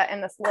gonna put that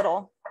in this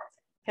little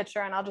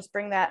pitcher, and I'll just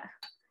bring that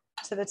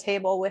to the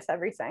table with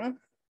everything.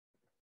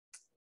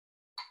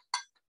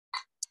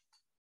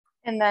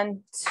 And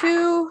then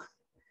to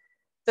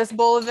this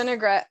bowl of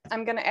vinaigrette,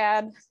 I'm gonna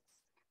add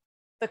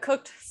the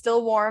cooked,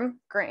 still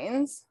warm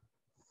grains.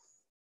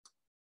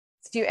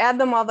 So if you add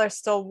them while they're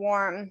still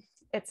warm,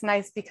 it's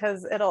nice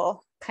because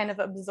it'll kind of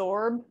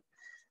absorb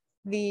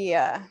the,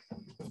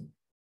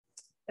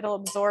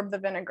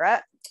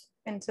 vinaigrette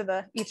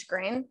into each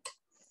grain.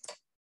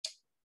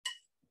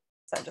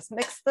 So I just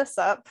mix this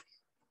up.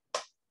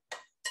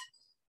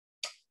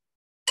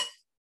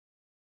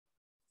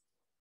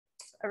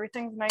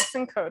 Everything's nice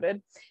and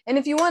coated. And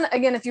if you want,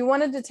 again, if you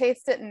wanted to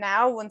taste it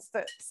now,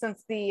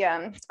 since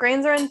the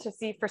grains are in to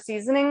see for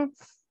seasoning,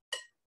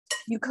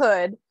 you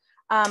could.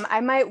 I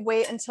might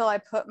wait until I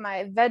put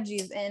my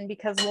veggies in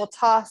because we'll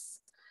toss,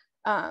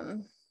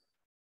 no,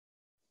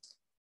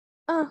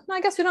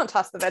 I guess we don't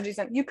toss the veggies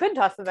in. You could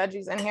toss the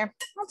veggies in here.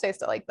 I'll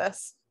taste it like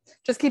this.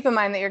 Just keep in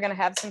mind that you're gonna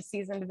have some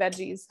seasoned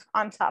veggies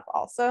on top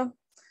also.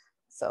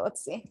 So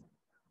let's see.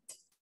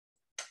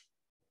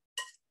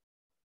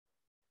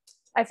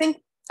 I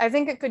think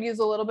it could use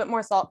a little bit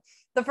more salt.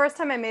 The first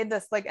time I made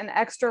this, like an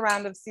extra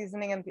round of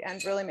seasoning at the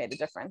end really made a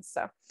difference.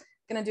 So I'm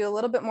gonna do a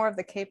little bit more of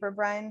the caper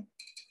brine,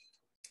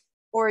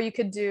 or you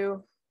could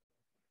do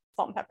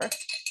salt and pepper.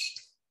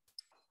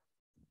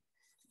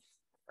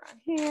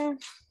 Around here.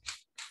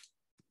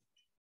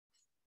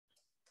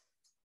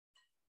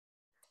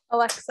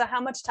 Alexa, how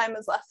much time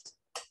is left?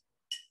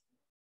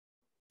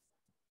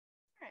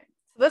 All right,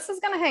 so this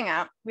is gonna hang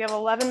out. We have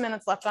 11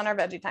 minutes left on our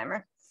veggie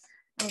timer.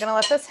 I'm gonna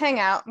let this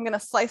hang out. I'm gonna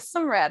slice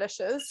some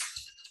radishes.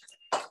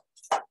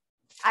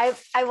 I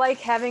like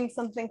having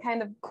something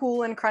kind of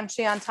cool and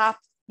crunchy on top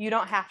you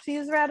don't have to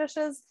use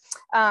radishes.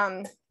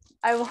 I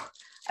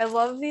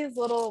love these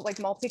little like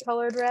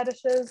multicolored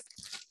radishes,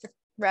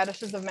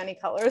 radishes of many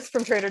colors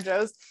from Trader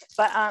Joe's,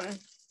 but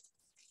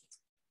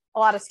a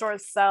lot of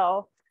stores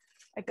sell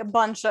like a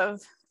bunch of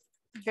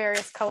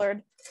various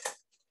colored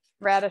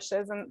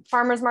radishes, and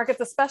farmers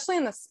markets, especially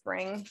in the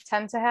spring,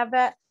 tend to have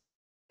that,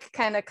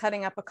 kind of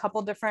cutting up a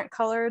couple different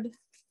colored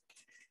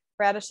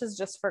radishes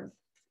just for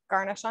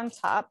garnish on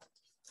top.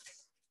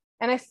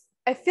 And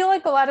I feel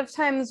like a lot of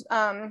times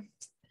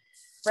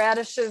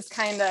radishes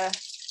kind of,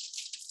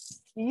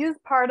 you use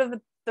part of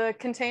the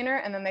container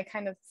and then they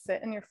kind of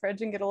sit in your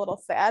fridge and get a little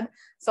sad.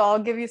 So I'll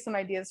give you some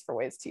ideas for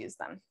ways to use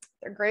them.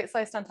 They're great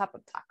sliced on top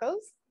of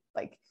tacos,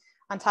 like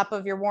on top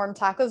of your warm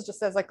tacos,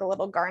 just as like a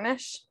little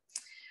garnish.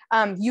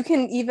 You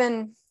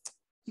can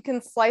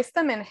slice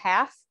them in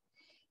half,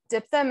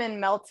 dip them in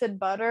melted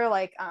butter,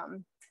 like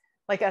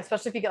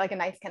especially if you get like a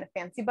nice kind of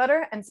fancy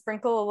butter, and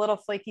sprinkle a little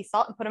flaky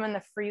salt and put them in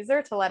the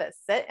freezer to let it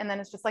sit. And then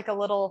it's just like a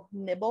little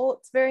nibble.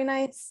 It's very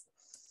nice.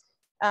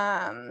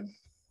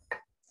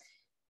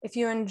 If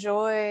you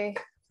enjoy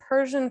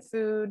Persian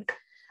food,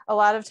 a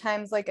lot of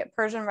times like at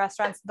Persian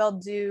restaurants, they'll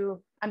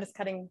do, I'm just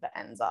cutting the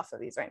ends off of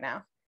these right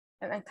now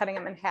and then cutting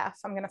them in half.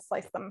 I'm going to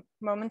slice them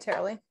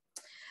momentarily.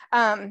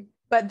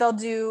 But they'll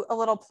do a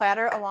little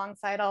platter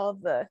alongside all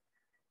of the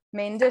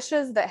main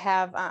dishes that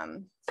have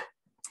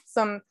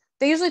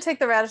they usually take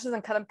the radishes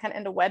and cut them kind of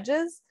into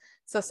wedges.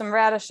 So some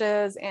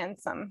radishes and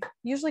some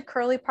usually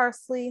curly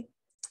parsley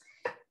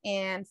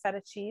and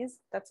feta cheese.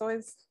 That's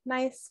always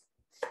nice.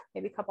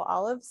 Maybe a couple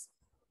olives.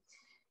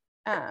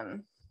 Or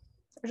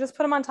just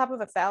put them on top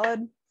of a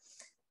salad.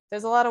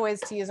 There's a lot of ways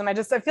to use them. I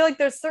feel like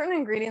there's certain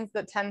ingredients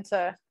that tend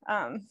to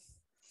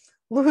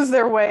lose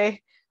their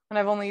way when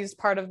I've only used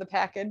part of the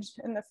package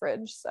in the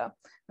fridge. So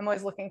I'm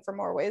always looking for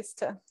more ways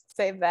to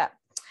save that.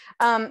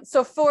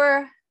 So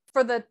for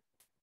the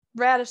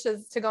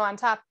radishes to go on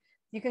top,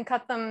 you can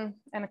cut them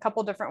in a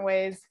couple different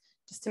ways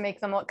just to make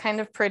them look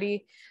kind of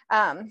pretty.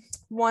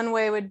 One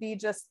way would be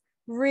just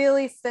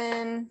really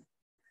thin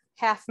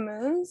half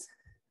moons,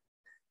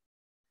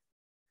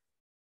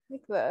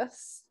 like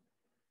this.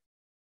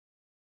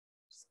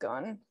 Just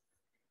going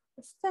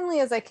as thinly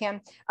as I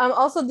can.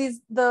 Also,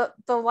 the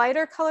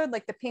lighter colored,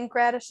 like the pink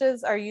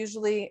radishes, are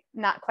usually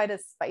not quite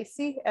as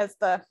spicy as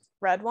the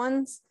red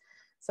ones.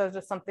 So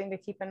just something to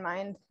keep in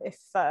mind if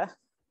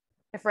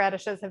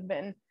radishes have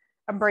been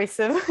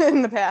abrasive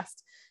in the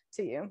past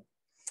to you.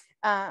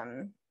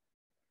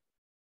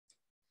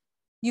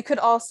 You could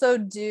also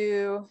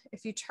do,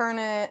 if you turn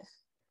it,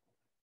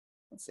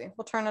 let's see,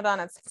 we'll turn it on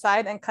its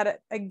side and cut it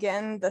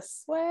again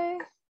this way.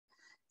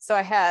 So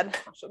I'll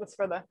show this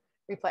for the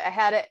replay. I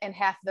had it in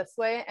half this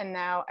way, and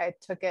now I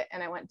took it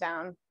and I went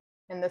down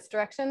in this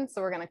direction.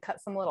 So we're gonna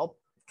cut some little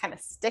kind of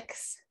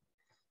sticks.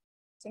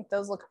 I think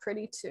those look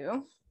pretty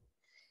too.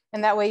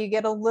 And that way you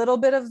get a little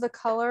bit of the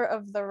color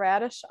of the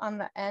radish on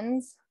the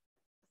ends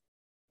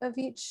of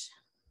each.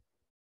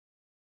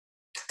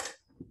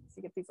 So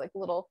you get these like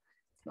little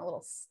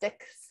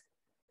sticks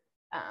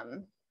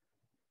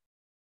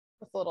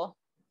with a little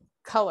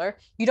color.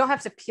 You don't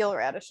have to peel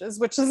radishes,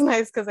 which is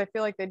nice because I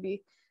feel like they'd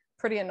be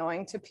pretty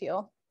annoying to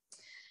peel.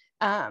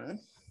 Yeah,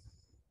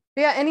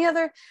 any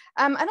other,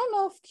 I don't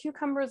know if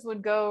cucumbers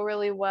would go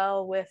really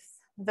well with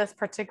this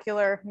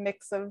particular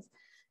mix of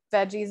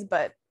veggies,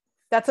 but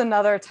that's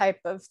another type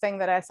of thing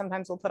that I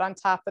sometimes will put on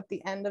top at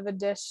the end of a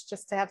dish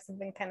just to have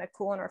something kind of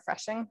cool and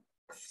refreshing.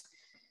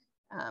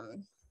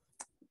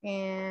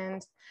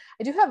 And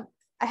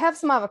I have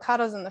some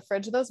avocados in the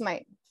fridge. Those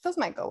might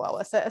go well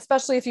with it,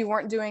 especially if you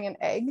weren't doing an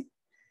egg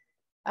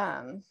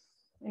and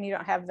you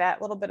don't have that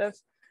little bit of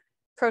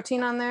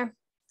protein on there.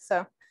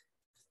 So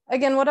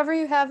again, whatever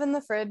you have in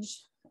the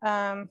fridge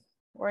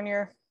or in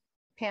your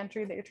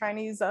pantry that you're trying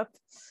to use up,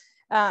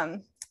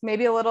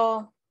 maybe a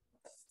little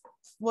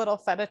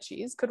feta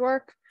cheese could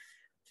work,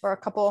 or a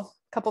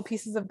couple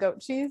pieces of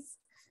goat cheese.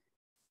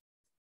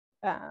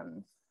 See,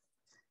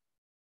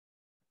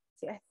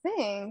 I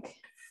think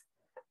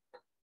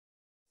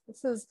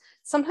this is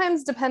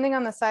sometimes, depending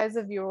on the size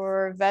of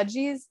your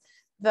veggies,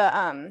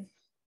 the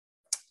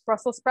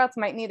Brussels sprouts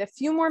might need a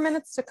few more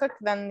minutes to cook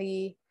than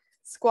the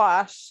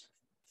squash,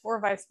 or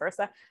vice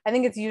versa. I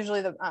think it's usually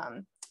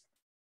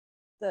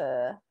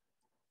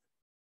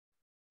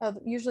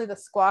usually the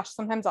squash.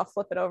 Sometimes I'll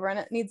flip it over and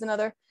it needs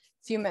another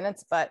few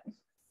minutes, but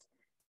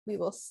we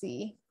will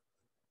see.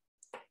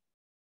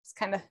 Just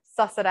kind of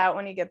suss it out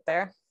when you get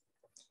there.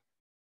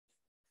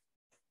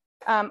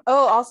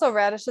 Also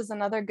radish is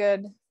another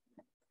good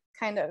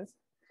kind of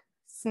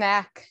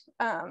snack.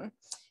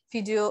 If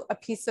you do a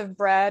piece of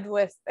bread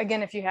with,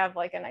 again, if you have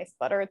like a nice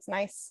butter, it's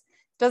nice.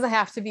 It doesn't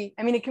have to be,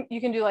 I mean,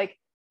 you can do like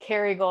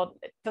Kerrygold.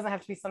 It doesn't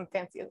have to be some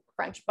fancy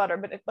French butter,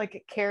 but it's like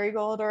a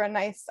Kerrygold or a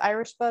nice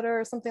Irish butter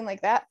or something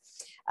like that.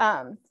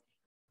 And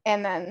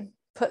then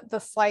put the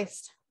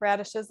sliced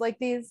radishes like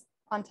these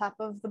on top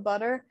of the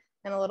butter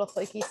and a little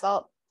flaky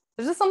salt.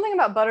 There's just something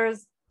about butter,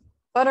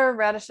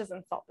 radishes,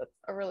 and salt that's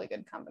a really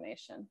good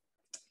combination.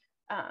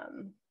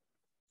 I'm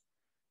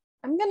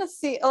gonna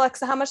see,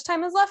 Alexa, how much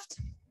time is left?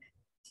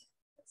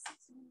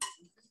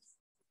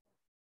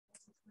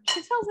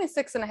 It tells me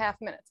 6.5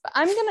 minutes, but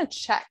I'm gonna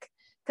check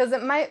because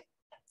it might,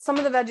 some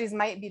of the veggies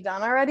might be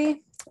done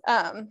already.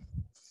 Let's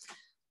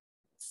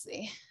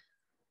see.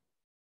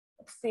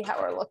 Let's see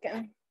how we're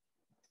looking.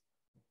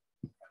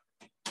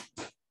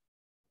 So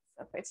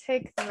if I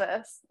take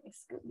this, let me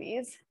scoop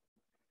these.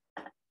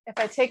 If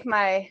I take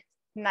my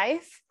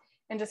knife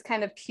and just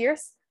kind of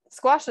pierce, the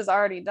squash is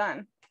already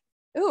done.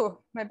 Ooh,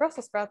 my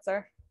Brussels sprouts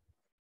are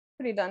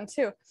pretty done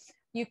too.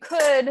 You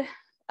could, get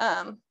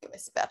my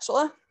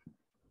spatula.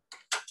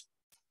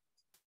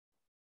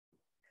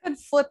 Could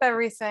flip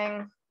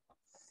everything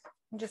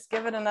and just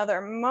give it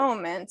another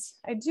moment.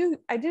 I do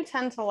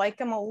tend to like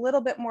them a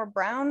little bit more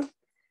brown.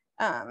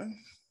 The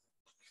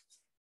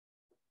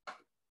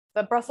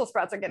Brussels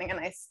sprouts are getting a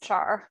nice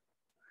char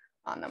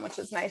on them, which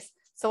is nice.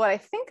 So what I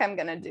think I'm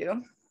gonna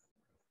do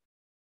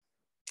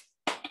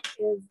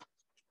is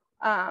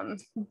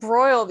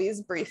broil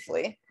these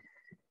briefly.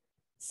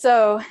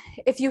 So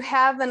if you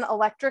have an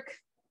electric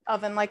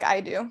oven like I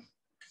do,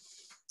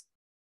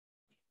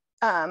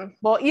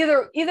 well,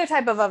 either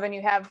type of oven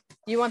you have,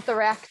 you want the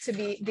rack to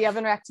be, the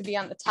oven rack to be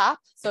on the top.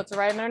 So it's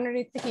right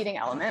underneath the heating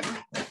element.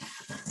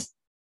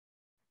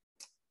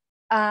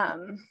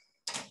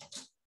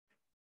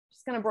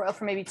 Just gonna broil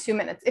for maybe 2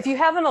 minutes. If you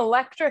have an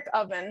electric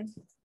oven,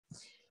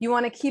 you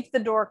wanna keep the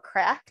door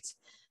cracked.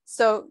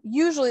 So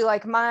usually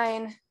like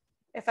mine,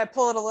 if I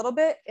pull it a little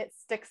bit, it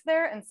sticks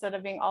there instead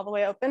of being all the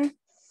way open.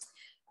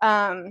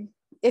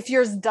 If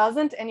yours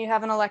doesn't and you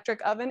have an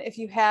electric oven, if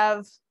you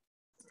have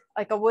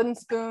like a wooden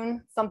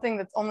spoon, something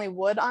that's only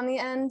wood on the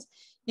end,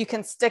 you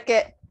can stick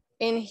it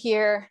in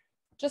here,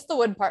 just the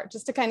wood part,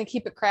 just to kind of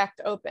keep it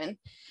cracked open.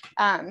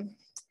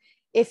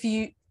 If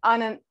you,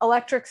 on an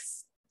electric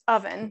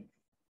oven,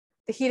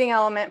 the heating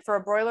element for a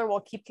broiler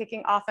will keep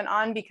kicking off and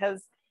on,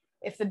 because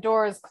if the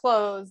door is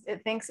closed,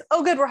 it thinks,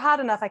 oh good, we're hot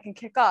enough, I can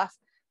kick off,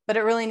 but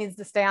it really needs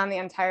to stay on the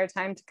entire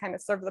time to kind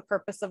of serve the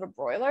purpose of a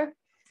broiler.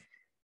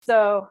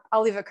 So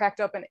I'll leave it cracked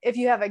open. If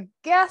you have a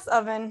gas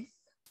oven,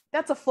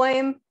 that's a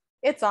flame,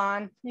 it's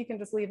on, you can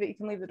just leave it, you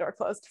can leave the door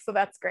closed, so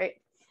that's great.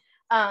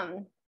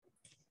 But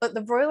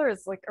the broiler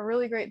is like a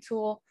really great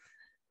tool.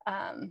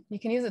 You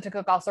can use it to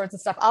cook all sorts of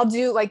stuff. I'll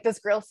do like this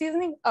grill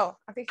seasoning. Oh,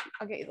 okay,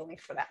 I'll get you the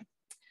link for that.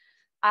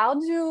 I'll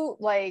do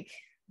like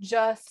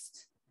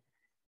just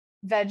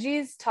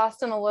veggies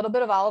tossed in a little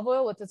bit of olive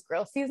oil with this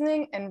grill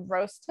seasoning and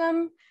roast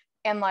them.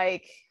 And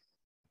like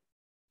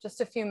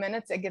just a few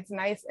minutes, it gets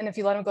nice. And if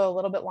you let them go a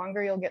little bit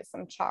longer, you'll get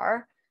some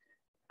char.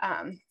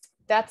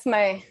 That's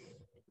my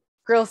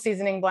grill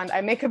seasoning blend. I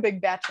make a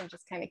big batch and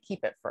just kind of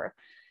keep it for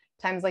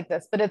times like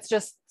this, but it's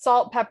just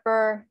salt,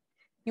 pepper.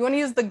 You want to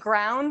use the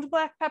ground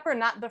black pepper,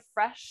 not the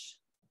fresh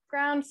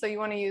ground. So you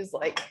want to use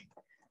like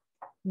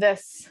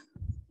this,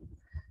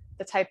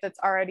 the type that's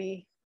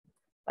already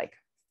like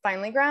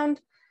finely ground.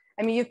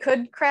 I mean, you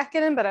could crack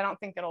it in, but I don't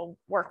think it'll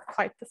work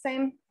quite the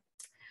same.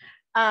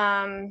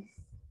 So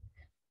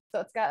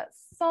it's got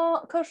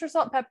salt, kosher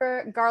salt,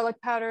 pepper,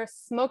 garlic powder,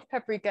 smoked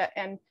paprika,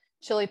 and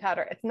chili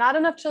powder. It's not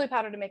enough chili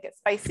powder to make it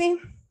spicy.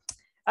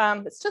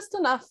 It's just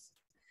enough.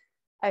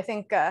 I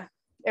think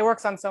it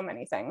works on so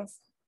many things.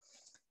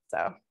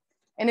 So,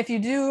 and if you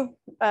do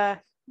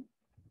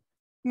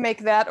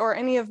make that or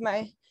any of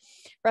my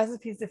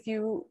recipes, if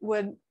you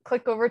would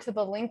click over to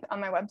the link on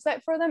my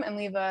website for them and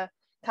leave a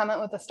comment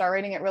with a star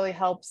rating, it really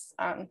helps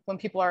when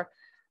people are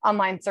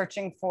online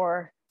searching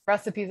for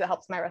recipes. It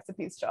helps my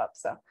recipes show up.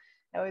 So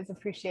I always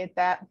appreciate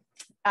that.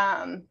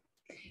 And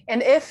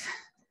if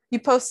you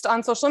post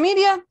on social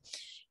media,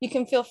 you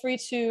can feel free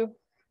to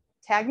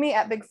tag me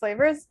at Big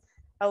Flavors.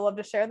 I would love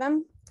to share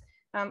them.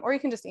 Or you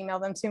can just email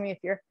them to me if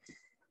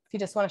you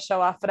just want to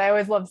show off. But I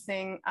always love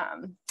seeing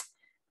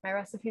my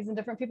recipes in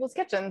different people's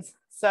kitchens.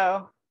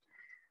 So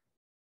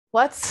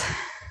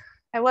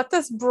I let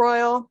this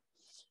broil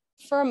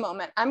for a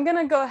moment. I'm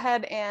gonna go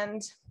ahead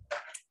and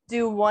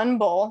do one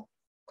bowl.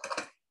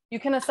 You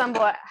can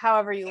assemble it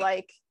however you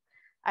like.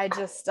 I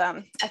just,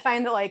 I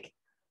find that like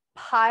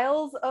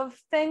piles of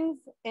things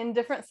in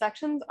different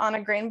sections on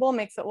a grain bowl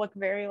makes it look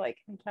very like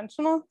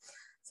intentional.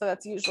 So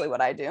that's usually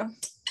what I do.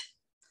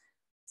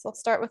 So I'll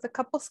start with a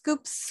couple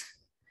scoops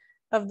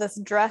of this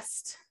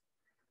dressed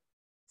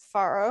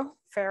farro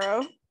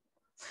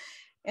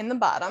in the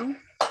bottom.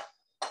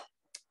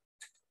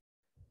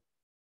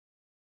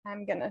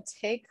 I'm gonna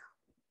take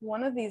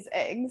one of these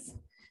eggs.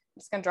 I'm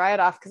just gonna dry it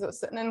off because it was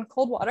sitting in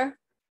cold water.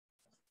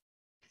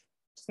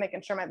 Just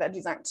making sure my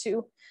veggies aren't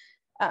too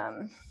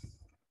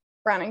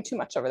browning too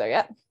much over there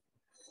yet.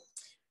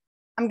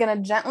 I'm gonna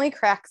gently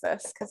crack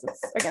this because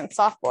it's, again,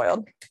 soft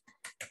boiled.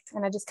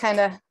 And I just kind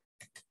of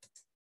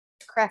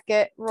crack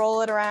it,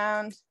 roll it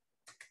around,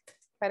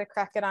 try to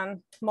crack it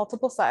on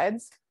multiple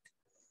sides.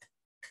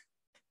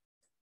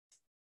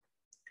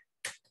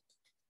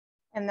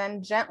 And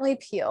then gently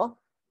peel.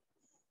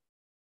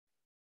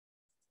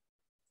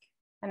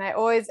 And I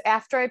always,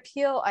 after I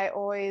peel, I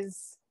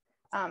always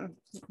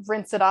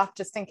rinse it off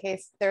just in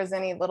case there's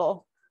any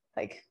little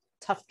like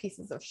tough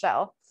pieces of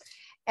shell.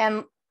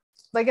 And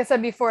like I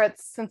said before,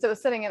 since it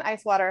was sitting in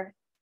ice water,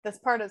 this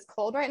part is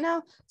cold right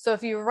now. So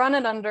if you run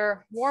it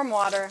under warm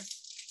water,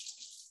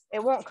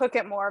 it won't cook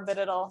it more, but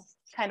it'll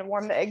kind of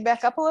warm the egg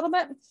back up a little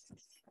bit.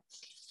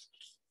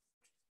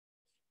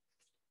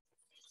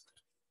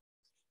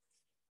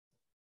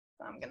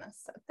 So I'm gonna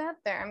set that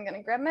there. I'm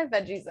gonna grab my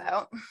veggies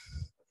out.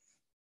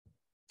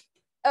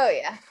 Oh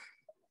yeah.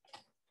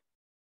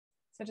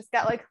 So just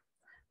got like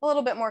a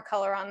little bit more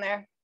color on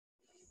there.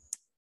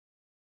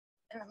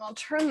 And then I'll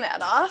turn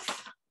that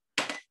off.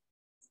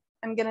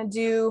 I'm gonna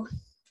do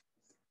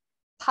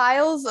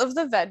piles of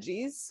the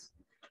veggies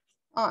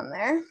on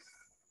there.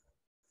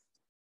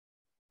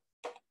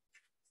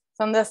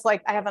 So on this,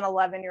 like I have an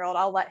 11-year-old,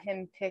 I'll let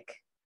him pick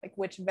like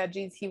which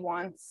veggies he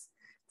wants,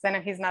 because I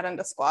know he's not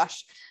into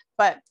squash.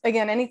 But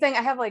again, anything,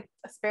 I have like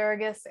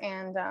asparagus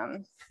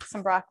and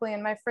some broccoli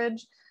in my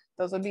fridge.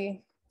 Those would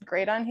be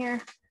great on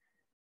here.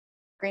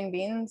 Green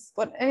beans,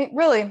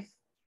 really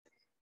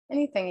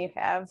anything you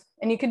have.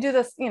 And you could do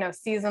this, you know,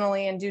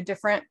 seasonally and do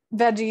different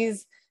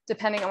veggies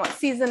depending on what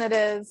season it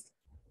is.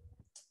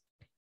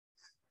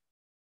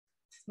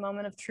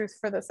 Moment of truth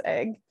for this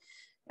egg.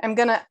 I'm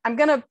gonna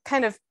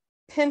kind of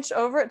pinch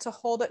over it to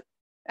hold it.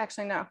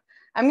 Actually, no,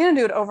 I'm gonna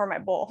do it over my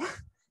bowl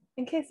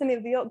in case any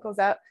of the yolk goes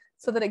out,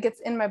 so that it gets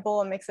in my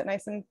bowl and makes it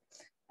nice and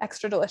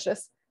extra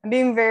delicious. I'm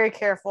being very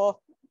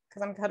careful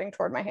because I'm cutting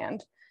toward my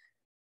hand.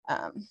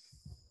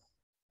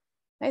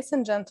 Nice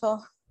and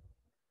gentle.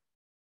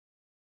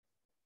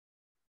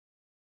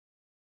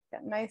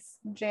 Got nice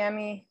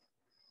jammy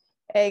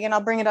egg, and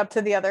I'll bring it up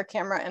to the other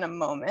camera in a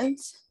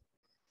moment.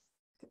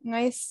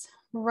 Nice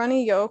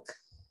runny yolk.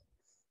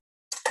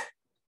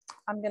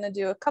 I'm gonna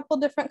do a couple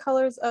different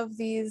colors of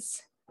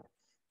these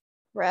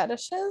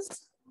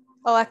radishes.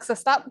 Alexa,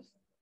 stop.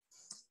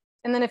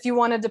 And then if you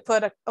wanted to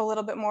put a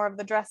little bit more of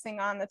the dressing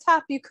on the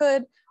top, you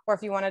could, or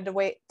if you wanted to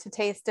wait to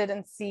taste it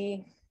and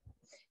see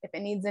if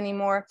it needs any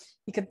more,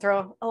 you could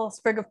throw a little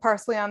sprig of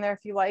parsley on there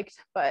if you liked.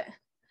 But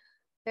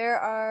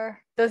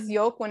this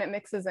yolk, when it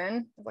mixes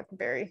in, is like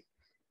very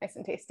nice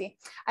and tasty.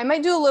 I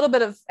might do a little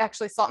bit of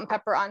actually salt and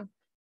pepper on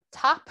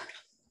top.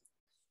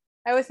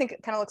 I always think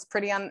it kind of looks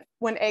pretty on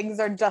when eggs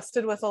are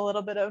dusted with a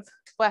little bit of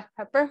black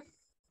pepper.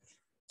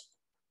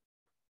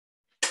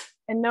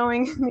 And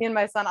knowing me and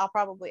my son, I'll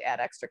probably add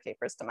extra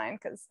capers to mine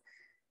because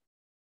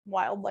I'm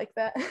wild like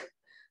that.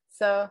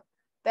 So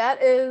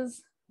that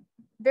is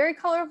very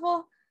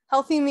colorful,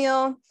 healthy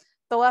meal.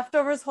 The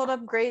leftovers hold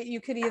up great.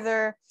 You could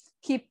either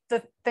keep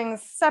the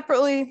things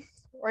separately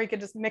or you could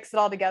just mix it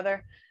all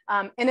together.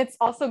 And it's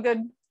also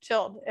good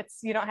chilled.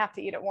 You don't have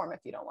to eat it warm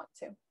if you don't want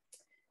to.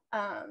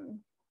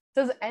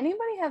 Does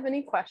anybody have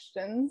any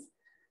questions?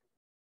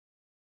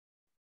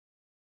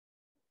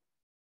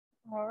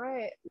 All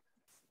right.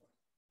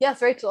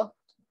 Yes, Rachel.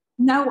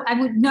 No,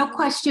 no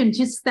question.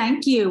 Just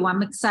thank you.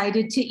 I'm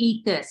excited to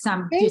eat this.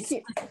 I'm just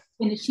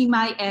finishing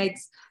my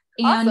eggs.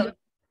 And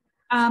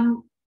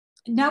awesome.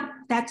 No,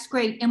 that's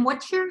great. And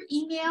what's your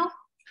email?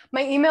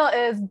 My email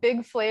is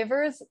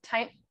bigflavors,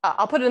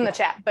 I'll put it in the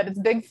chat, but it's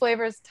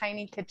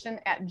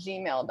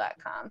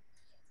bigflavorstinyKitchen@gmail.com.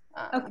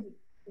 Okay,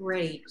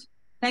 great.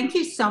 Thank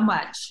you so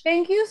much.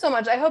 Thank you so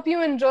much. I hope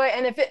you enjoy.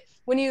 And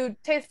when you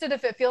taste it,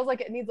 if it feels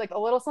like it needs like a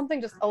little something,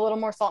 just a little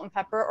more salt and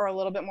pepper or a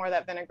little bit more of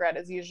that vinaigrette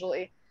is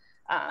usually.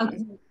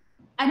 Okay.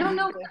 I don't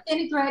know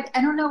vinaigrette.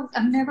 I don't know.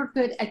 I'm never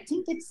good. I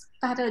think it's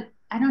got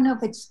I don't know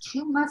if it's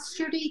too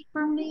mustardy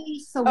for me.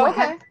 So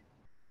okay.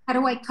 How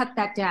do I cut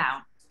that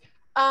down?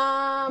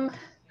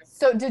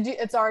 So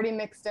it's already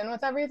mixed in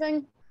with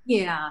everything?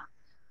 Yeah.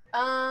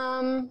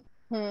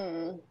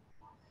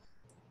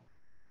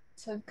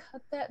 To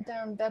cut that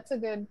down, that's a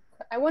good,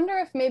 I wonder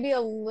if maybe a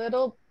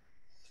little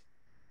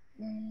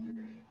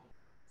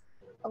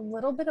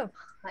bit of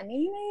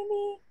honey,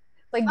 maybe?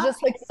 Like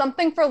just like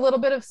something for a little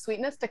bit of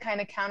sweetness to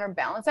kind of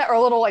counterbalance that, or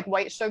a little like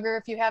white sugar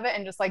if you have it,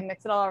 and just like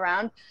mix it all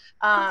around.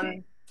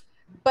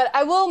 But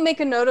I will make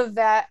a note of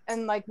that.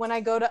 And like when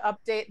I go to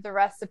update the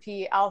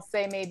recipe, I'll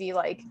say maybe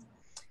like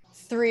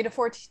 3 to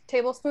 4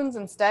 tablespoons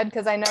instead.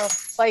 Because I know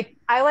like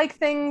I like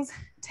things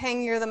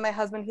tangier than my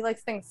husband. He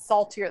likes things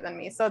saltier than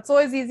me. So it's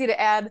always easy to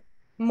add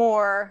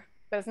more,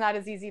 but it's not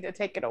as easy to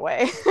take it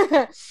away.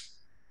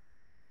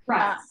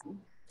 Right.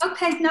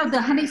 Okay, no,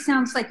 the honey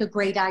sounds like a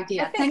great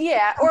idea.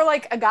 Yeah, or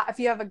like if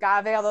you have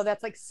agave, although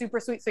that's like super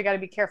sweet, so you got to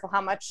be careful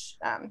how much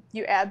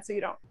you add so you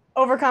don't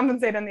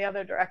overcompensate in the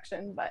other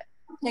direction. But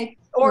okay,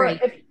 or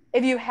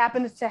if you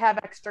happen to have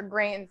extra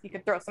grains, you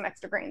could throw some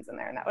extra grains in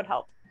there, and that would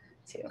help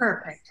too.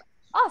 Perfect.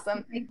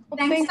 Awesome. Well,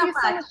 thank you so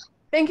much.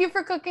 Thank you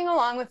for cooking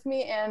along with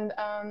me, and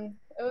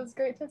it was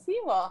great to see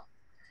you all.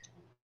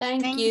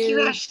 Thank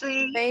you,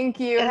 Ashley. Thank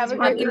you. Have a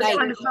great night.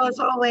 Wonderful as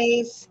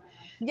always.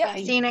 Yep.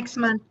 See you next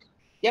month.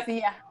 Yep.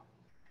 See ya.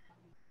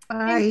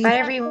 Bye. Bye,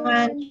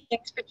 everyone.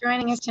 Thanks for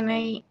joining us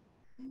tonight.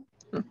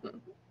 All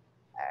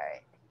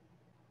right.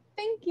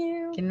 Thank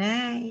you. Good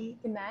night.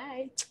 Good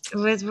night. It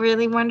was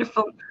really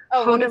wonderful.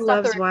 Oh, let me Hoda stop the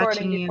loves recording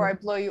watching before you. I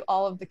blow you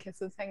all of the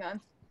kisses. Hang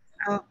on.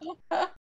 Oh.